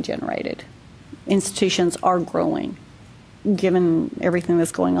hours being generated. Institutions are growing, given everything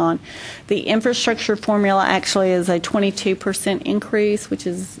that's going on. The infrastructure formula actually is a 22% increase, which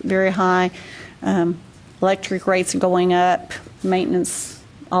is very high. Electric rates are going up, maintenance,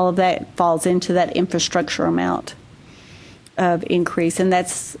 all of that falls into that infrastructure amount of increase, and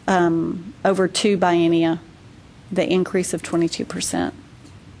that's over 2 biennia, the increase of 22%.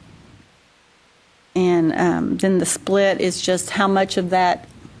 And then the split is just how much of that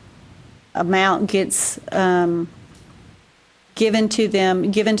amount gets given to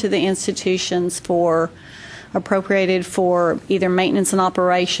the institutions for appropriated for either maintenance and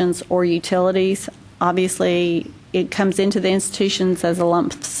operations or utilities. Obviously, it comes into the institutions as a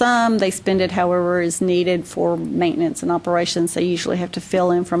lump sum. They spend it however is needed for maintenance and operations. They usually have to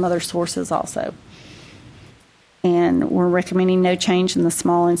fill in from other sources also. And we're recommending no change in the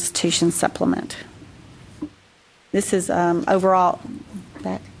small institution supplement. This is overall.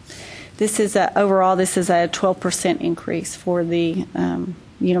 This is a 12% increase for the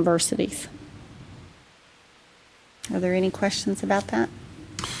universities. Are there any questions about that?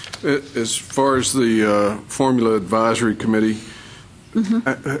 As far as the Formula Advisory Committee,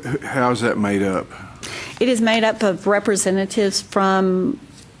 how is that made up? It is made up of representatives from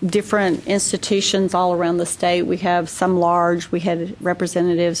different institutions all around the state. We have some large. We had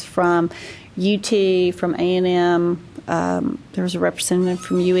representatives from UT, from A&M. There was a representative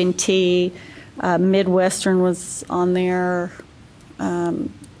from UNT. Midwestern was on there.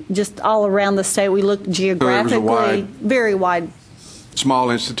 Just all around the state. We looked geographically, very wide.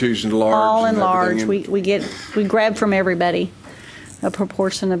 Small institutions, large. All and large. We grab from everybody, a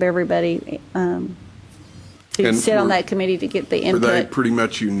proportion of everybody, to sit on that committee to get the input. Were they pretty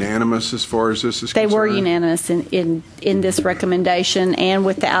much unanimous as far as this is concerned? They were unanimous in this recommendation, and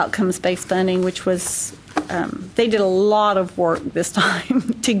with the outcomes-based funding, which was they did a lot of work this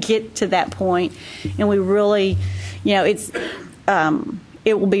time to get to that point, and we really, it's.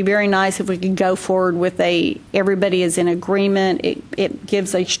 It will be very nice if we can go forward with everybody is in agreement. It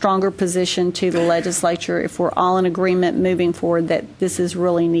gives a stronger position to the legislature if we're all in agreement moving forward that this is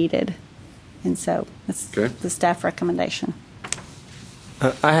really needed. And so that's the staff recommendation.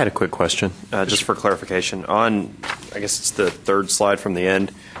 I had a quick question, just for clarification. On, I guess it's the third slide from the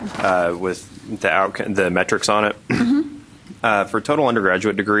end with the metrics on it. For total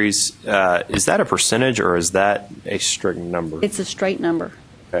undergraduate degrees, is that a percentage or is that a strict number? It's a straight number.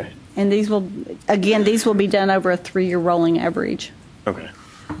 Okay. And these will be done over a 3-year rolling average. Okay.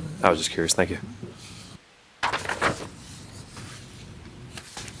 I was just curious. Thank you.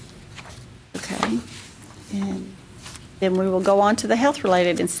 Okay. And then we will go on to the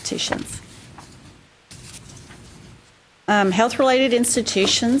health-related institutions. Health-related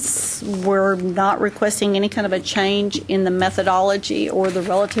institutions, we're not requesting any kind of a change in the methodology or the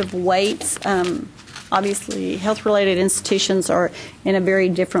relative weights. Obviously, health-related institutions are in a very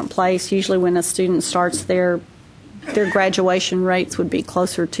different place. Usually when a student starts their graduation rates would be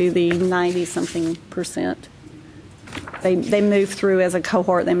closer to the 90-something%. They move through as a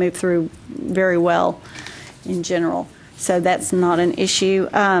cohort. They move through very well in general. So that's not an issue.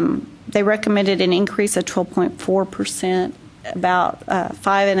 They recommended an increase of 12.4%. About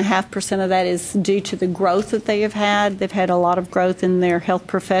 5.5% of that is due to the growth that they have had. They've had a lot of growth in their health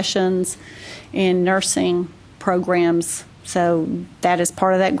professions, in nursing programs, So that is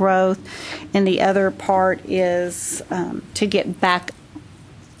part of that growth. And the other part is to get back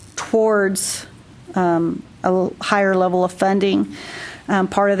towards a higher level of funding.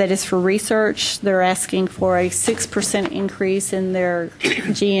 Part of that is for research. They're asking for a 6% increase in their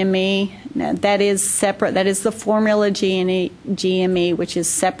GME. Now, that is separate. That is the formula GME, which is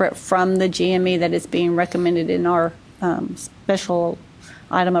separate from the GME that is being recommended in our special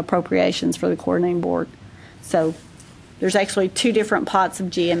item appropriations for the coordinating board. So there's actually two different pots of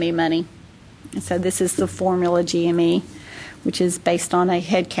GME money. And so this is the formula GME, which is based on a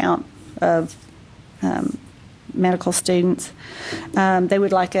head count of medical students. They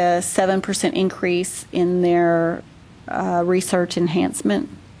would like a 7% increase in their research enhancement.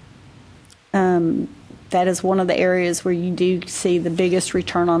 That is one of the areas where you do see the biggest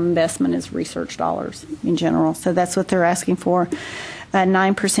return on investment is research dollars in general. So that's what they're asking for. A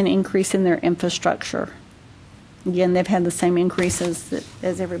 9% increase in their infrastructure. Again, they've had the same increases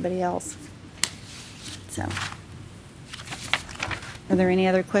as everybody else. So, are there any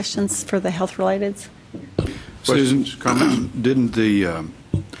other questions for the health relateds? Susan,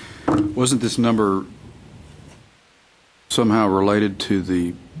 wasn't this number somehow related to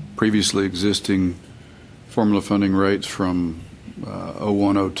the previously existing formula funding rates from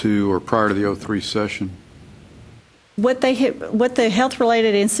 01-02 or prior to the 03 session? What the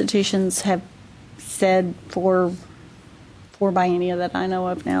health-related institutions have said for biennia that I know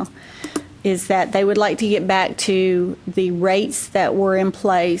of now is that they would like to get back to the rates that were in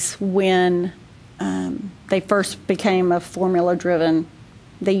place when they first became a formula-driven.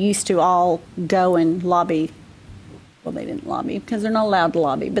 They used to all go and lobby. Well, they didn't lobby because they're not allowed to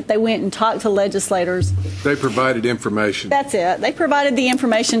lobby, but they went and talked to legislators. They provided information. That's it. They provided the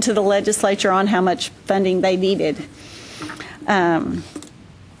information to the legislature on how much funding they needed.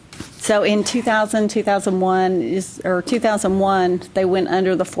 So in 2001, they went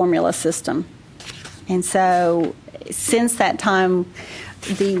under the formula system. And so since that time,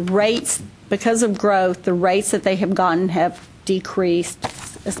 the rates, because of growth, the rates that they have gotten have decreased,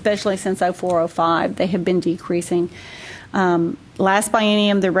 especially since 04-05. They have been decreasing. Last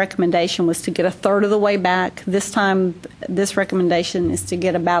biennium, the recommendation was to get a third of the way back. This time, this recommendation is to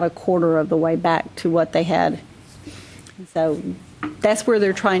get about a quarter of the way back to what they had. So that's where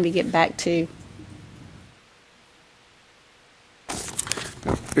they're trying to get back to.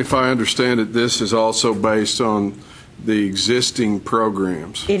 If I understand it, this is also based on the existing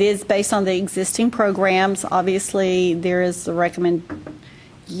programs. It is based on the existing programs. Obviously, there is the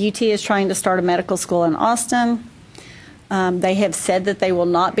UT is trying to start a medical school in Austin. They have said that they will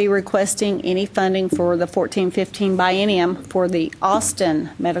not be requesting any funding for the 14-15 biennium for the Austin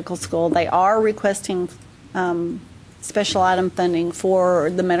Medical School. They are requesting special item funding for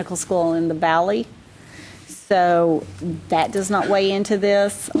the medical school in the Valley. So that does not weigh into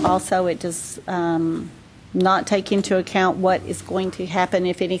this. Also, it does not take into account what is going to happen,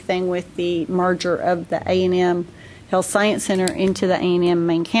 if anything, with the merger of the A&M Health Science Center into the A&M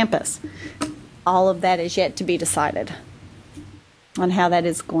main campus. All of that is yet to be decided on how that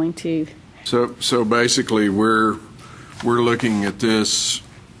is going to. So basically, we're looking at this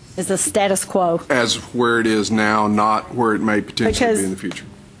as a status quo, as where it is now, not where it may potentially be in the future.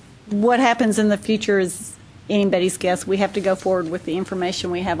 What happens in the future is anybody's guess. We have to go forward with the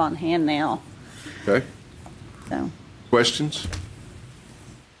information we have on hand now. Okay. So. Questions?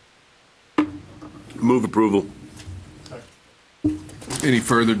 Move approval. Any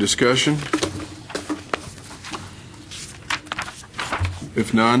further discussion?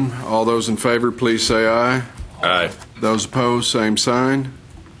 If none, all those in favor, please say aye. Aye. Those opposed, same sign.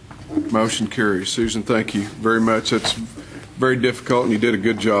 Motion carries. Susan, thank you very much. That's very difficult, and you did a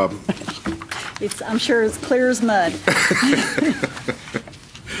good job. I'm sure it's clear as mud.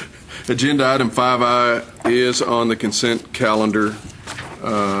 Agenda item 5I is on the consent calendar.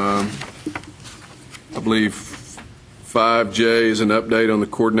 I believe 5J is an update on the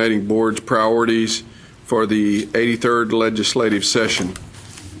coordinating board's priorities for the 83rd legislative session.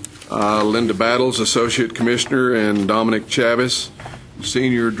 Linda Battles, Associate Commissioner, and Dominic Chavis,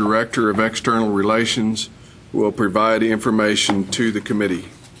 Senior Director of External Relations, will provide information to the committee.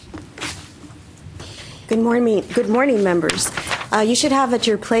 Good morning, members. You should have at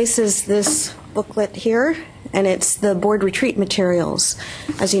your places this booklet here, and it's the board retreat materials.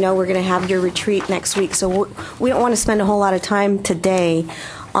 As you know, we're going to have your retreat next week, so we don't want to spend a whole lot of time today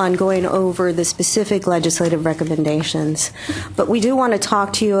on going over the specific legislative recommendations. But we do want to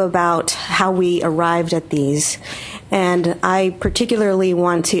talk to you about how we arrived at these. And I particularly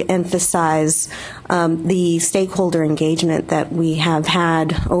want to emphasize the stakeholder engagement that we have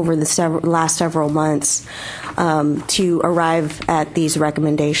had over the last several months. to arrive at these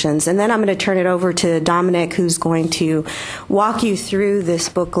recommendations. And then I'm going to turn it over to Dominic, who's going to walk you through this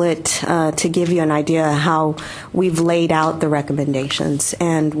booklet to give you an idea how we've laid out the recommendations.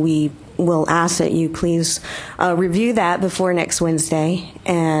 And we will ask that you please review that before next Wednesday.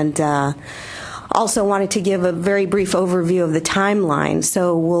 And also wanted to give a very brief overview of the timeline.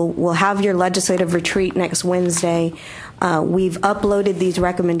 So we'll have your legislative retreat next Wednesday. We've uploaded these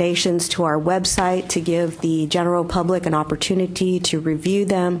recommendations to our website to give the general public an opportunity to review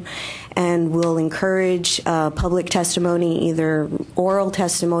them, and we'll encourage public testimony, either oral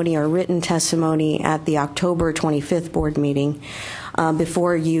testimony or written testimony, at the October 25th board meeting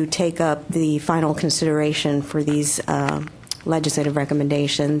before you take up the final consideration for these legislative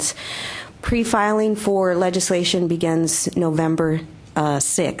recommendations. Pre-filing for legislation begins November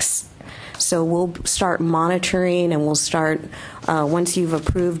 6th. So we'll start monitoring, and we'll start, once you've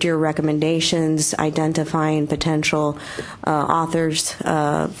approved your recommendations, identifying potential authors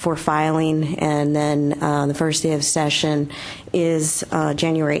for filing, and then the first day of session is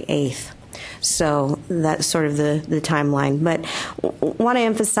January 8th. So that's sort of the timeline. But want to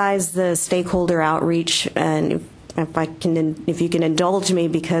emphasize the stakeholder outreach, and if you can indulge me,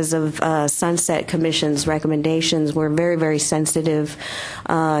 because of Sunset Commission's recommendations, we're very, very sensitive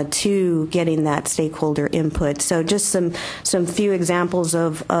to getting that stakeholder input. So just some few examples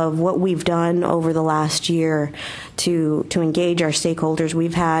of what we've done over the last year to engage our stakeholders.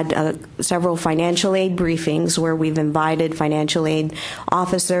 We've had several financial aid briefings where we've invited financial aid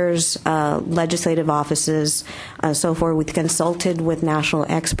officers, legislative offices, so forth. We've consulted with national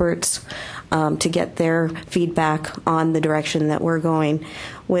experts to get their feedback on the direction that we're going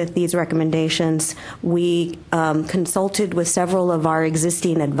with these recommendations. We consulted with several of our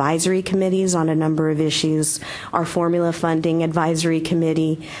existing advisory committees on a number of issues: our Formula Funding Advisory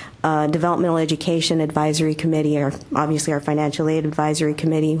Committee, Developmental Education Advisory Committee, obviously our Financial Aid Advisory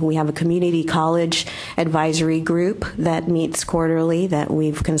Committee. We have a Community College Advisory Group that meets quarterly that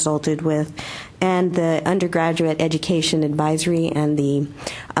we've consulted with, and the Undergraduate Education Advisory and the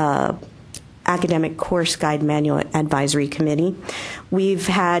Academic Course Guide Manual Advisory Committee. We've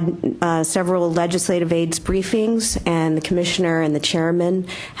had several legislative aids briefings, and the commissioner and the chairman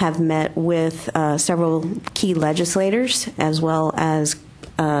have met with several key legislators, as well as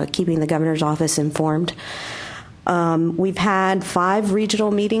keeping the governor's office informed. We've had 5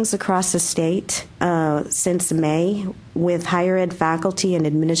 regional meetings across the state since May with higher ed faculty and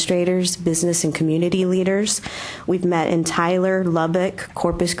administrators, business and community leaders. We've met in Tyler, Lubbock,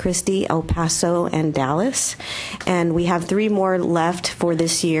 Corpus Christi, El Paso, and Dallas. And we have 3 more left for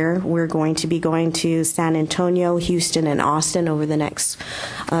this year. We're going to be going to San Antonio, Houston, and Austin over the next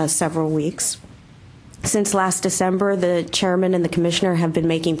several weeks. Since last December, the chairman and the commissioner have been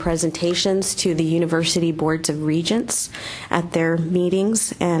making presentations to the university boards of regents at their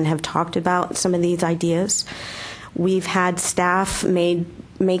meetings and have talked about some of these ideas. We've had staff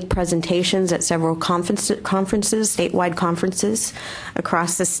make presentations at several conferences, statewide conferences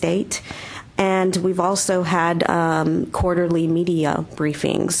across the state. And we've also had quarterly media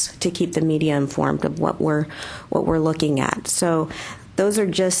briefings to keep the media informed of what we're looking at. So those are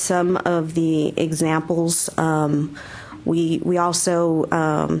just some of the examples. We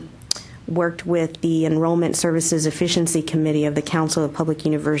also worked with the Enrollment Services Efficiency Committee of the Council of Public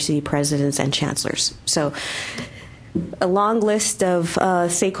University Presidents and Chancellors. So a long list of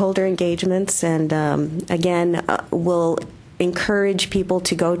stakeholder engagements, and again, we'll encourage people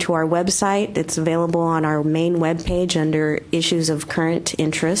to go to our website. It's available on our main webpage under Issues of Current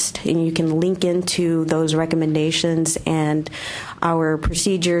Interest, and you can link into those recommendations, and our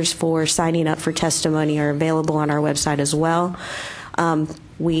procedures for signing up for testimony are available on our website as well.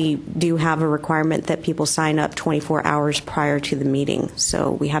 We do have a requirement that people sign up 24 hours prior to the meeting,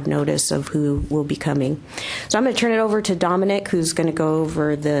 so we have notice of who will be coming. So I'm going to turn it over to Dominic, who's going to go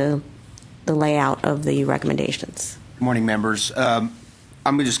over the layout of the recommendations. Good morning, members. I'm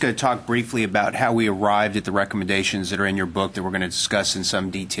just going to talk briefly about how we arrived at the recommendations that are in your book that we're going to discuss in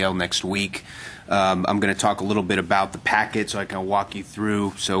some detail next week. I'm going to talk a little bit about the packet so I can walk you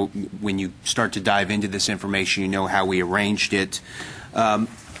through, so when you start to dive into this information, you know how we arranged it.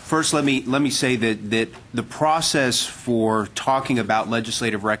 First, let me say that the process for talking about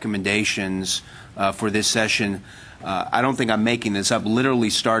legislative recommendations for this session, I don't think I'm making this up, literally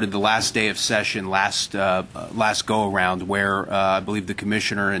started the last day of session last go-around, where I believe the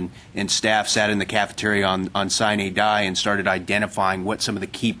commissioner and staff sat in the cafeteria on sine die and started identifying what some of the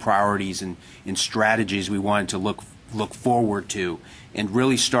key priorities and strategies we wanted to look forward to, and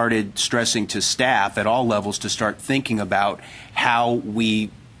really started stressing to staff at all levels to start thinking about how we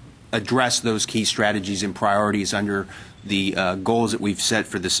address those key strategies and priorities under the goals that we've set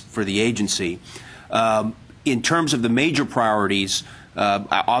for the agency. In terms of the major priorities,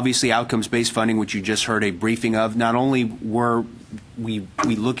 obviously outcomes-based funding, which you just heard a briefing of, not only were we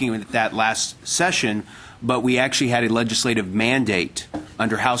looking at that last session, but we actually had a legislative mandate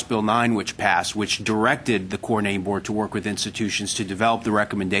under House Bill 9, which passed, which directed the coordinating board to work with institutions to develop the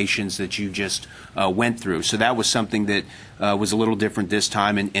recommendations that you just went through. So that was something that was a little different this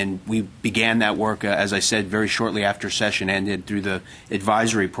time, and we began that work, as I said, very shortly after session ended through the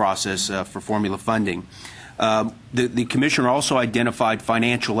advisory process for formula funding. The Commissioner also identified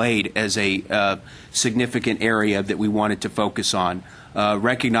financial aid as a significant area that we wanted to focus on,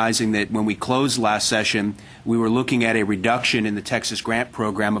 recognizing that when we closed last session, we were looking at a reduction in the Texas Grant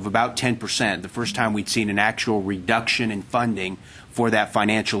Program of about 10%, the first time we'd seen an actual reduction in funding for that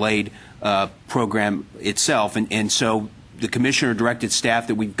financial aid program itself. And so the Commissioner directed staff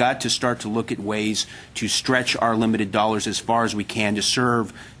that we've got to start to look at ways to stretch our limited dollars as far as we can to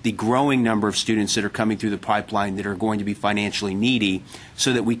serve the growing number of students that are coming through the pipeline that are going to be financially needy,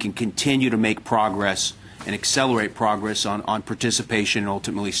 so that we can continue to make progress and accelerate progress on participation and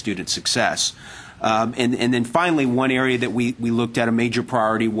ultimately student success. And then finally, one area that we looked at, a major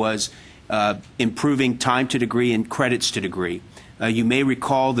priority, was improving time to degree and credits to degree. You may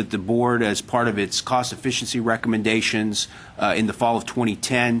recall that the board, as part of its cost efficiency recommendations in the fall of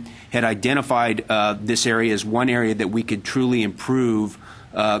 2010, had identified this area as one area that we could truly improve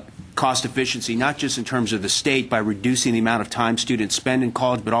cost efficiency, not just in terms of the state by reducing the amount of time students spend in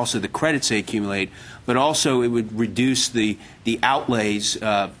college, but also the credits they accumulate, but also it would reduce the outlays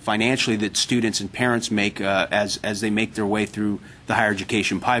financially that students and parents make as they make their way through the higher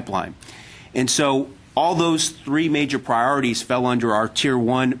education pipeline. And so all those three major priorities fell under our Tier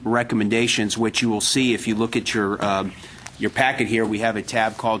 1 recommendations, which you will see if you look at your packet here. We have a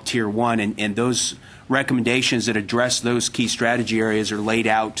tab called Tier 1, and those recommendations that address those key strategy areas are laid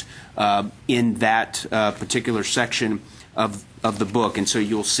out in that particular section of the book. And so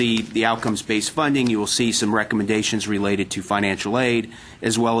you'll see the outcomes-based funding. You will see some recommendations related to financial aid,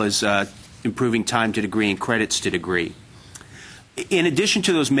 as well as improving time to degree and credits to degree. In addition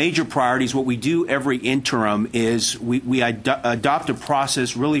to those major priorities, what we do every interim is we adopt a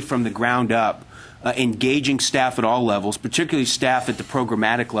process really from the ground up, engaging staff at all levels, particularly staff at the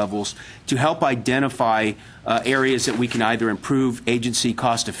programmatic levels, to help identify areas that we can either improve agency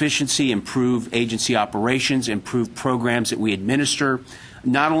cost efficiency, improve agency operations, improve programs that we administer,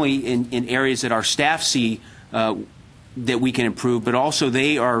 not only in areas that our staff see that we can improve, but also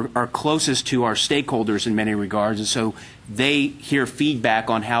they are closest to our stakeholders in many regards, and so they hear feedback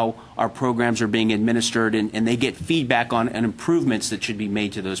on how our programs are being administered, and they get feedback on improvements that should be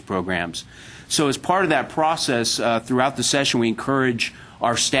made to those programs. So as part of that process, throughout the session, we encourage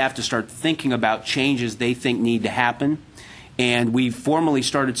our staff to start thinking about changes they think need to happen, and we formally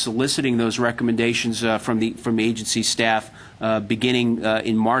started soliciting those recommendations from the agency staff beginning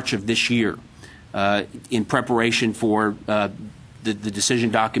in March of this year, in preparation for the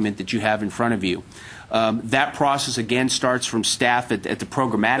decision document that you have in front of you. That process, again, starts from staff at the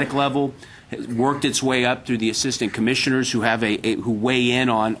programmatic level, worked its way up through the assistant commissioners who have who weigh in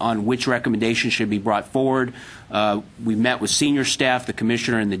on which recommendations should be brought forward. We met with senior staff, the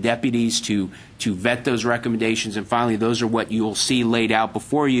commissioner and the deputies, to vet those recommendations, and finally those are what you'll see laid out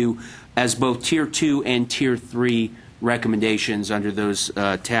before you as both Tier 2 and Tier 3 recommendations under those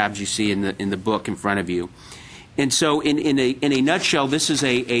tabs you see in the book in front of you. And so in a nutshell, this is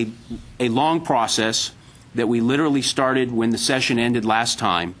a long process that we literally started when the session ended last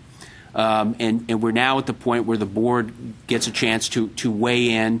time. And we're now at the point where the board gets a chance to weigh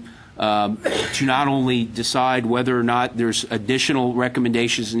in, to not only decide whether or not there's additional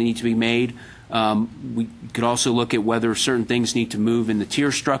recommendations that need to be made. We could also look at whether certain things need to move in the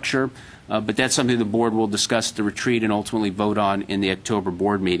tier structure, but that's something the board will discuss at the retreat and ultimately vote on in the October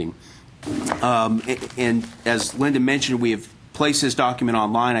board meeting. And as Linda mentioned, we have placed this document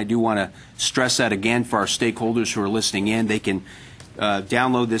online. I do want to stress that again for our stakeholders who are listening in. They can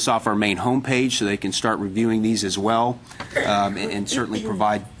download this off our main homepage so they can start reviewing these as well, and certainly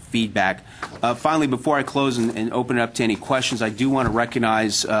provide feedback. Finally, before I close and open it up to any questions, I do want to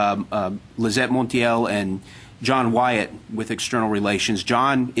recognize Lizette Montiel and John Wyatt with External Relations.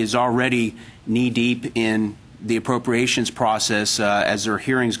 John is already knee-deep in the appropriations process as there are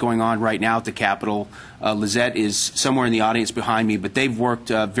hearings going on right now at the Capitol. Lizette is somewhere in the audience behind me, but they've worked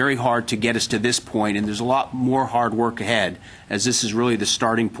very hard to get us to this point, and there's a lot more hard work ahead, as this is really the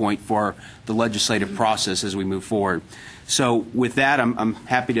starting point for the legislative process as we move forward. So with that, I'm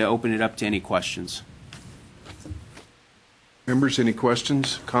happy to open it up to any questions. Members, any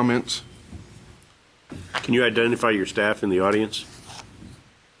questions, comments? Can you identify your staff in the audience?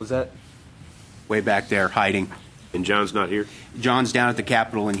 Was that way back there hiding? And John's not here? John's down at the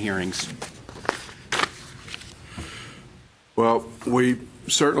Capitol in hearings. Well, we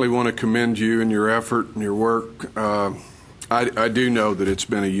certainly want to commend you and your effort and your work. I do know that it's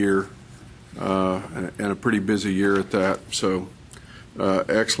been a year, and a pretty busy year at that, so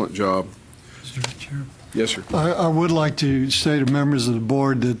excellent job. Mr. Chair. Yes, sir. I would like to say to members of the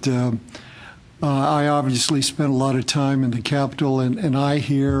board that I obviously spent a lot of time in the Capitol, and I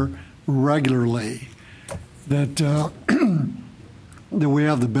hear regularly that that we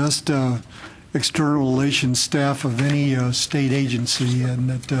have the best external relations staff of any state agency, and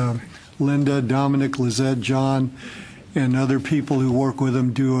that Linda, Dominic, Lizette, John, and other people who work with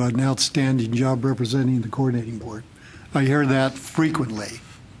them do an outstanding job representing the coordinating board. I hear that frequently.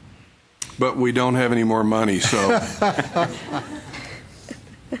 But we don't have any more money, so.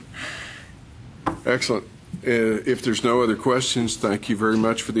 Excellent. If there's no other questions, thank you very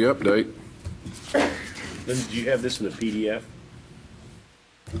much for the update. Linda, do you have this in a PDF?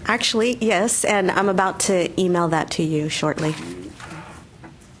 Actually, yes, and I'm about to email that to you shortly.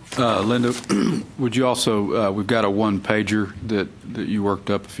 Linda, would you also, we've got a one-pager that you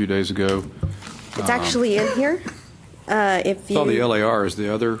worked up a few days ago. It's actually in here. If you saw the LAR is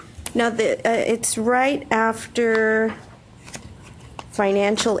the other. No, it's right after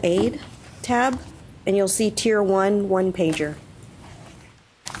financial aid tab, and you'll see Tier 1 one-pager.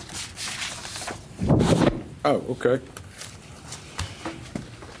 Oh, okay.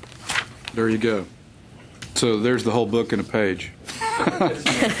 There you go. So there's the whole book in a page.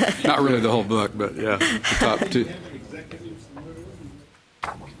 Not really the whole book, but yeah, the top two.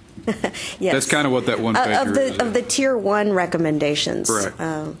 Yes. That's kind of what that one pager is. Of the Tier 1 recommendations.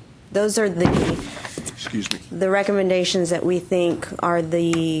 Correct. Those are Excuse me. the recommendations that we think are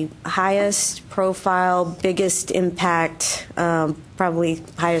the highest profile, biggest impact, probably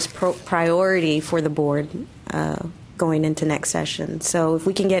highest priority for the board going into next session. So if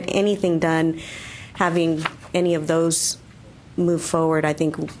we can get anything done, having any of those move forward, I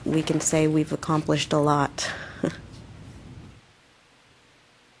think we can say we've accomplished a lot.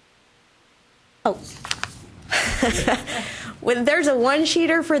 Oh. Well, there's a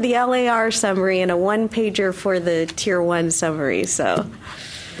one-sheeter for the LAR summary and a one-pager for the Tier 1 summary, so.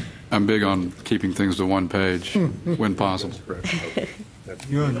 I'm big on keeping things to one page when possible.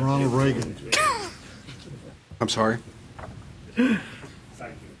 You and Ronald Reagan. I'm sorry?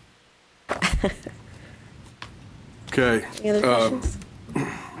 Okay. Any other questions?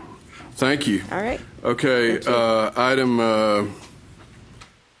 Thank you. All right. Okay,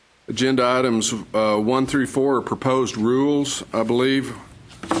 agenda items 1 through 4 are proposed rules, I believe.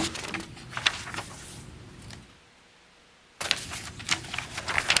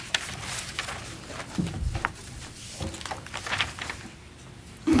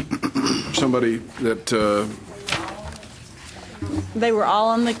 Somebody that... They were all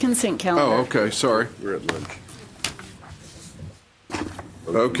on the consent calendar. Oh, okay, sorry. We're at lunch.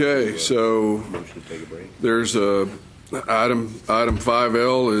 Okay, so there's item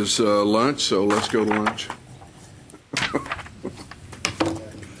 5L is lunch, so let's go to lunch.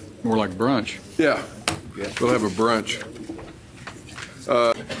 More like brunch. Yeah, we'll have a brunch.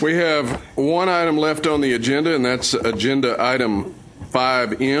 We have one item left on the agenda, and that's agenda item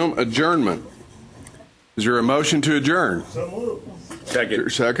 5M, adjournment. Is there a motion to adjourn?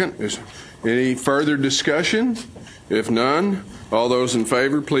 Second. Second. Is any further discussion? If none, all those in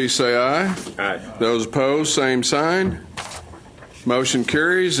favor, please say aye. Aye. Those opposed, same sign. Motion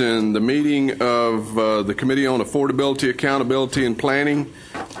carries, and the meeting of the Committee on Affordability, Accountability, and Planning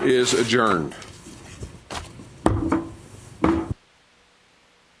is adjourned.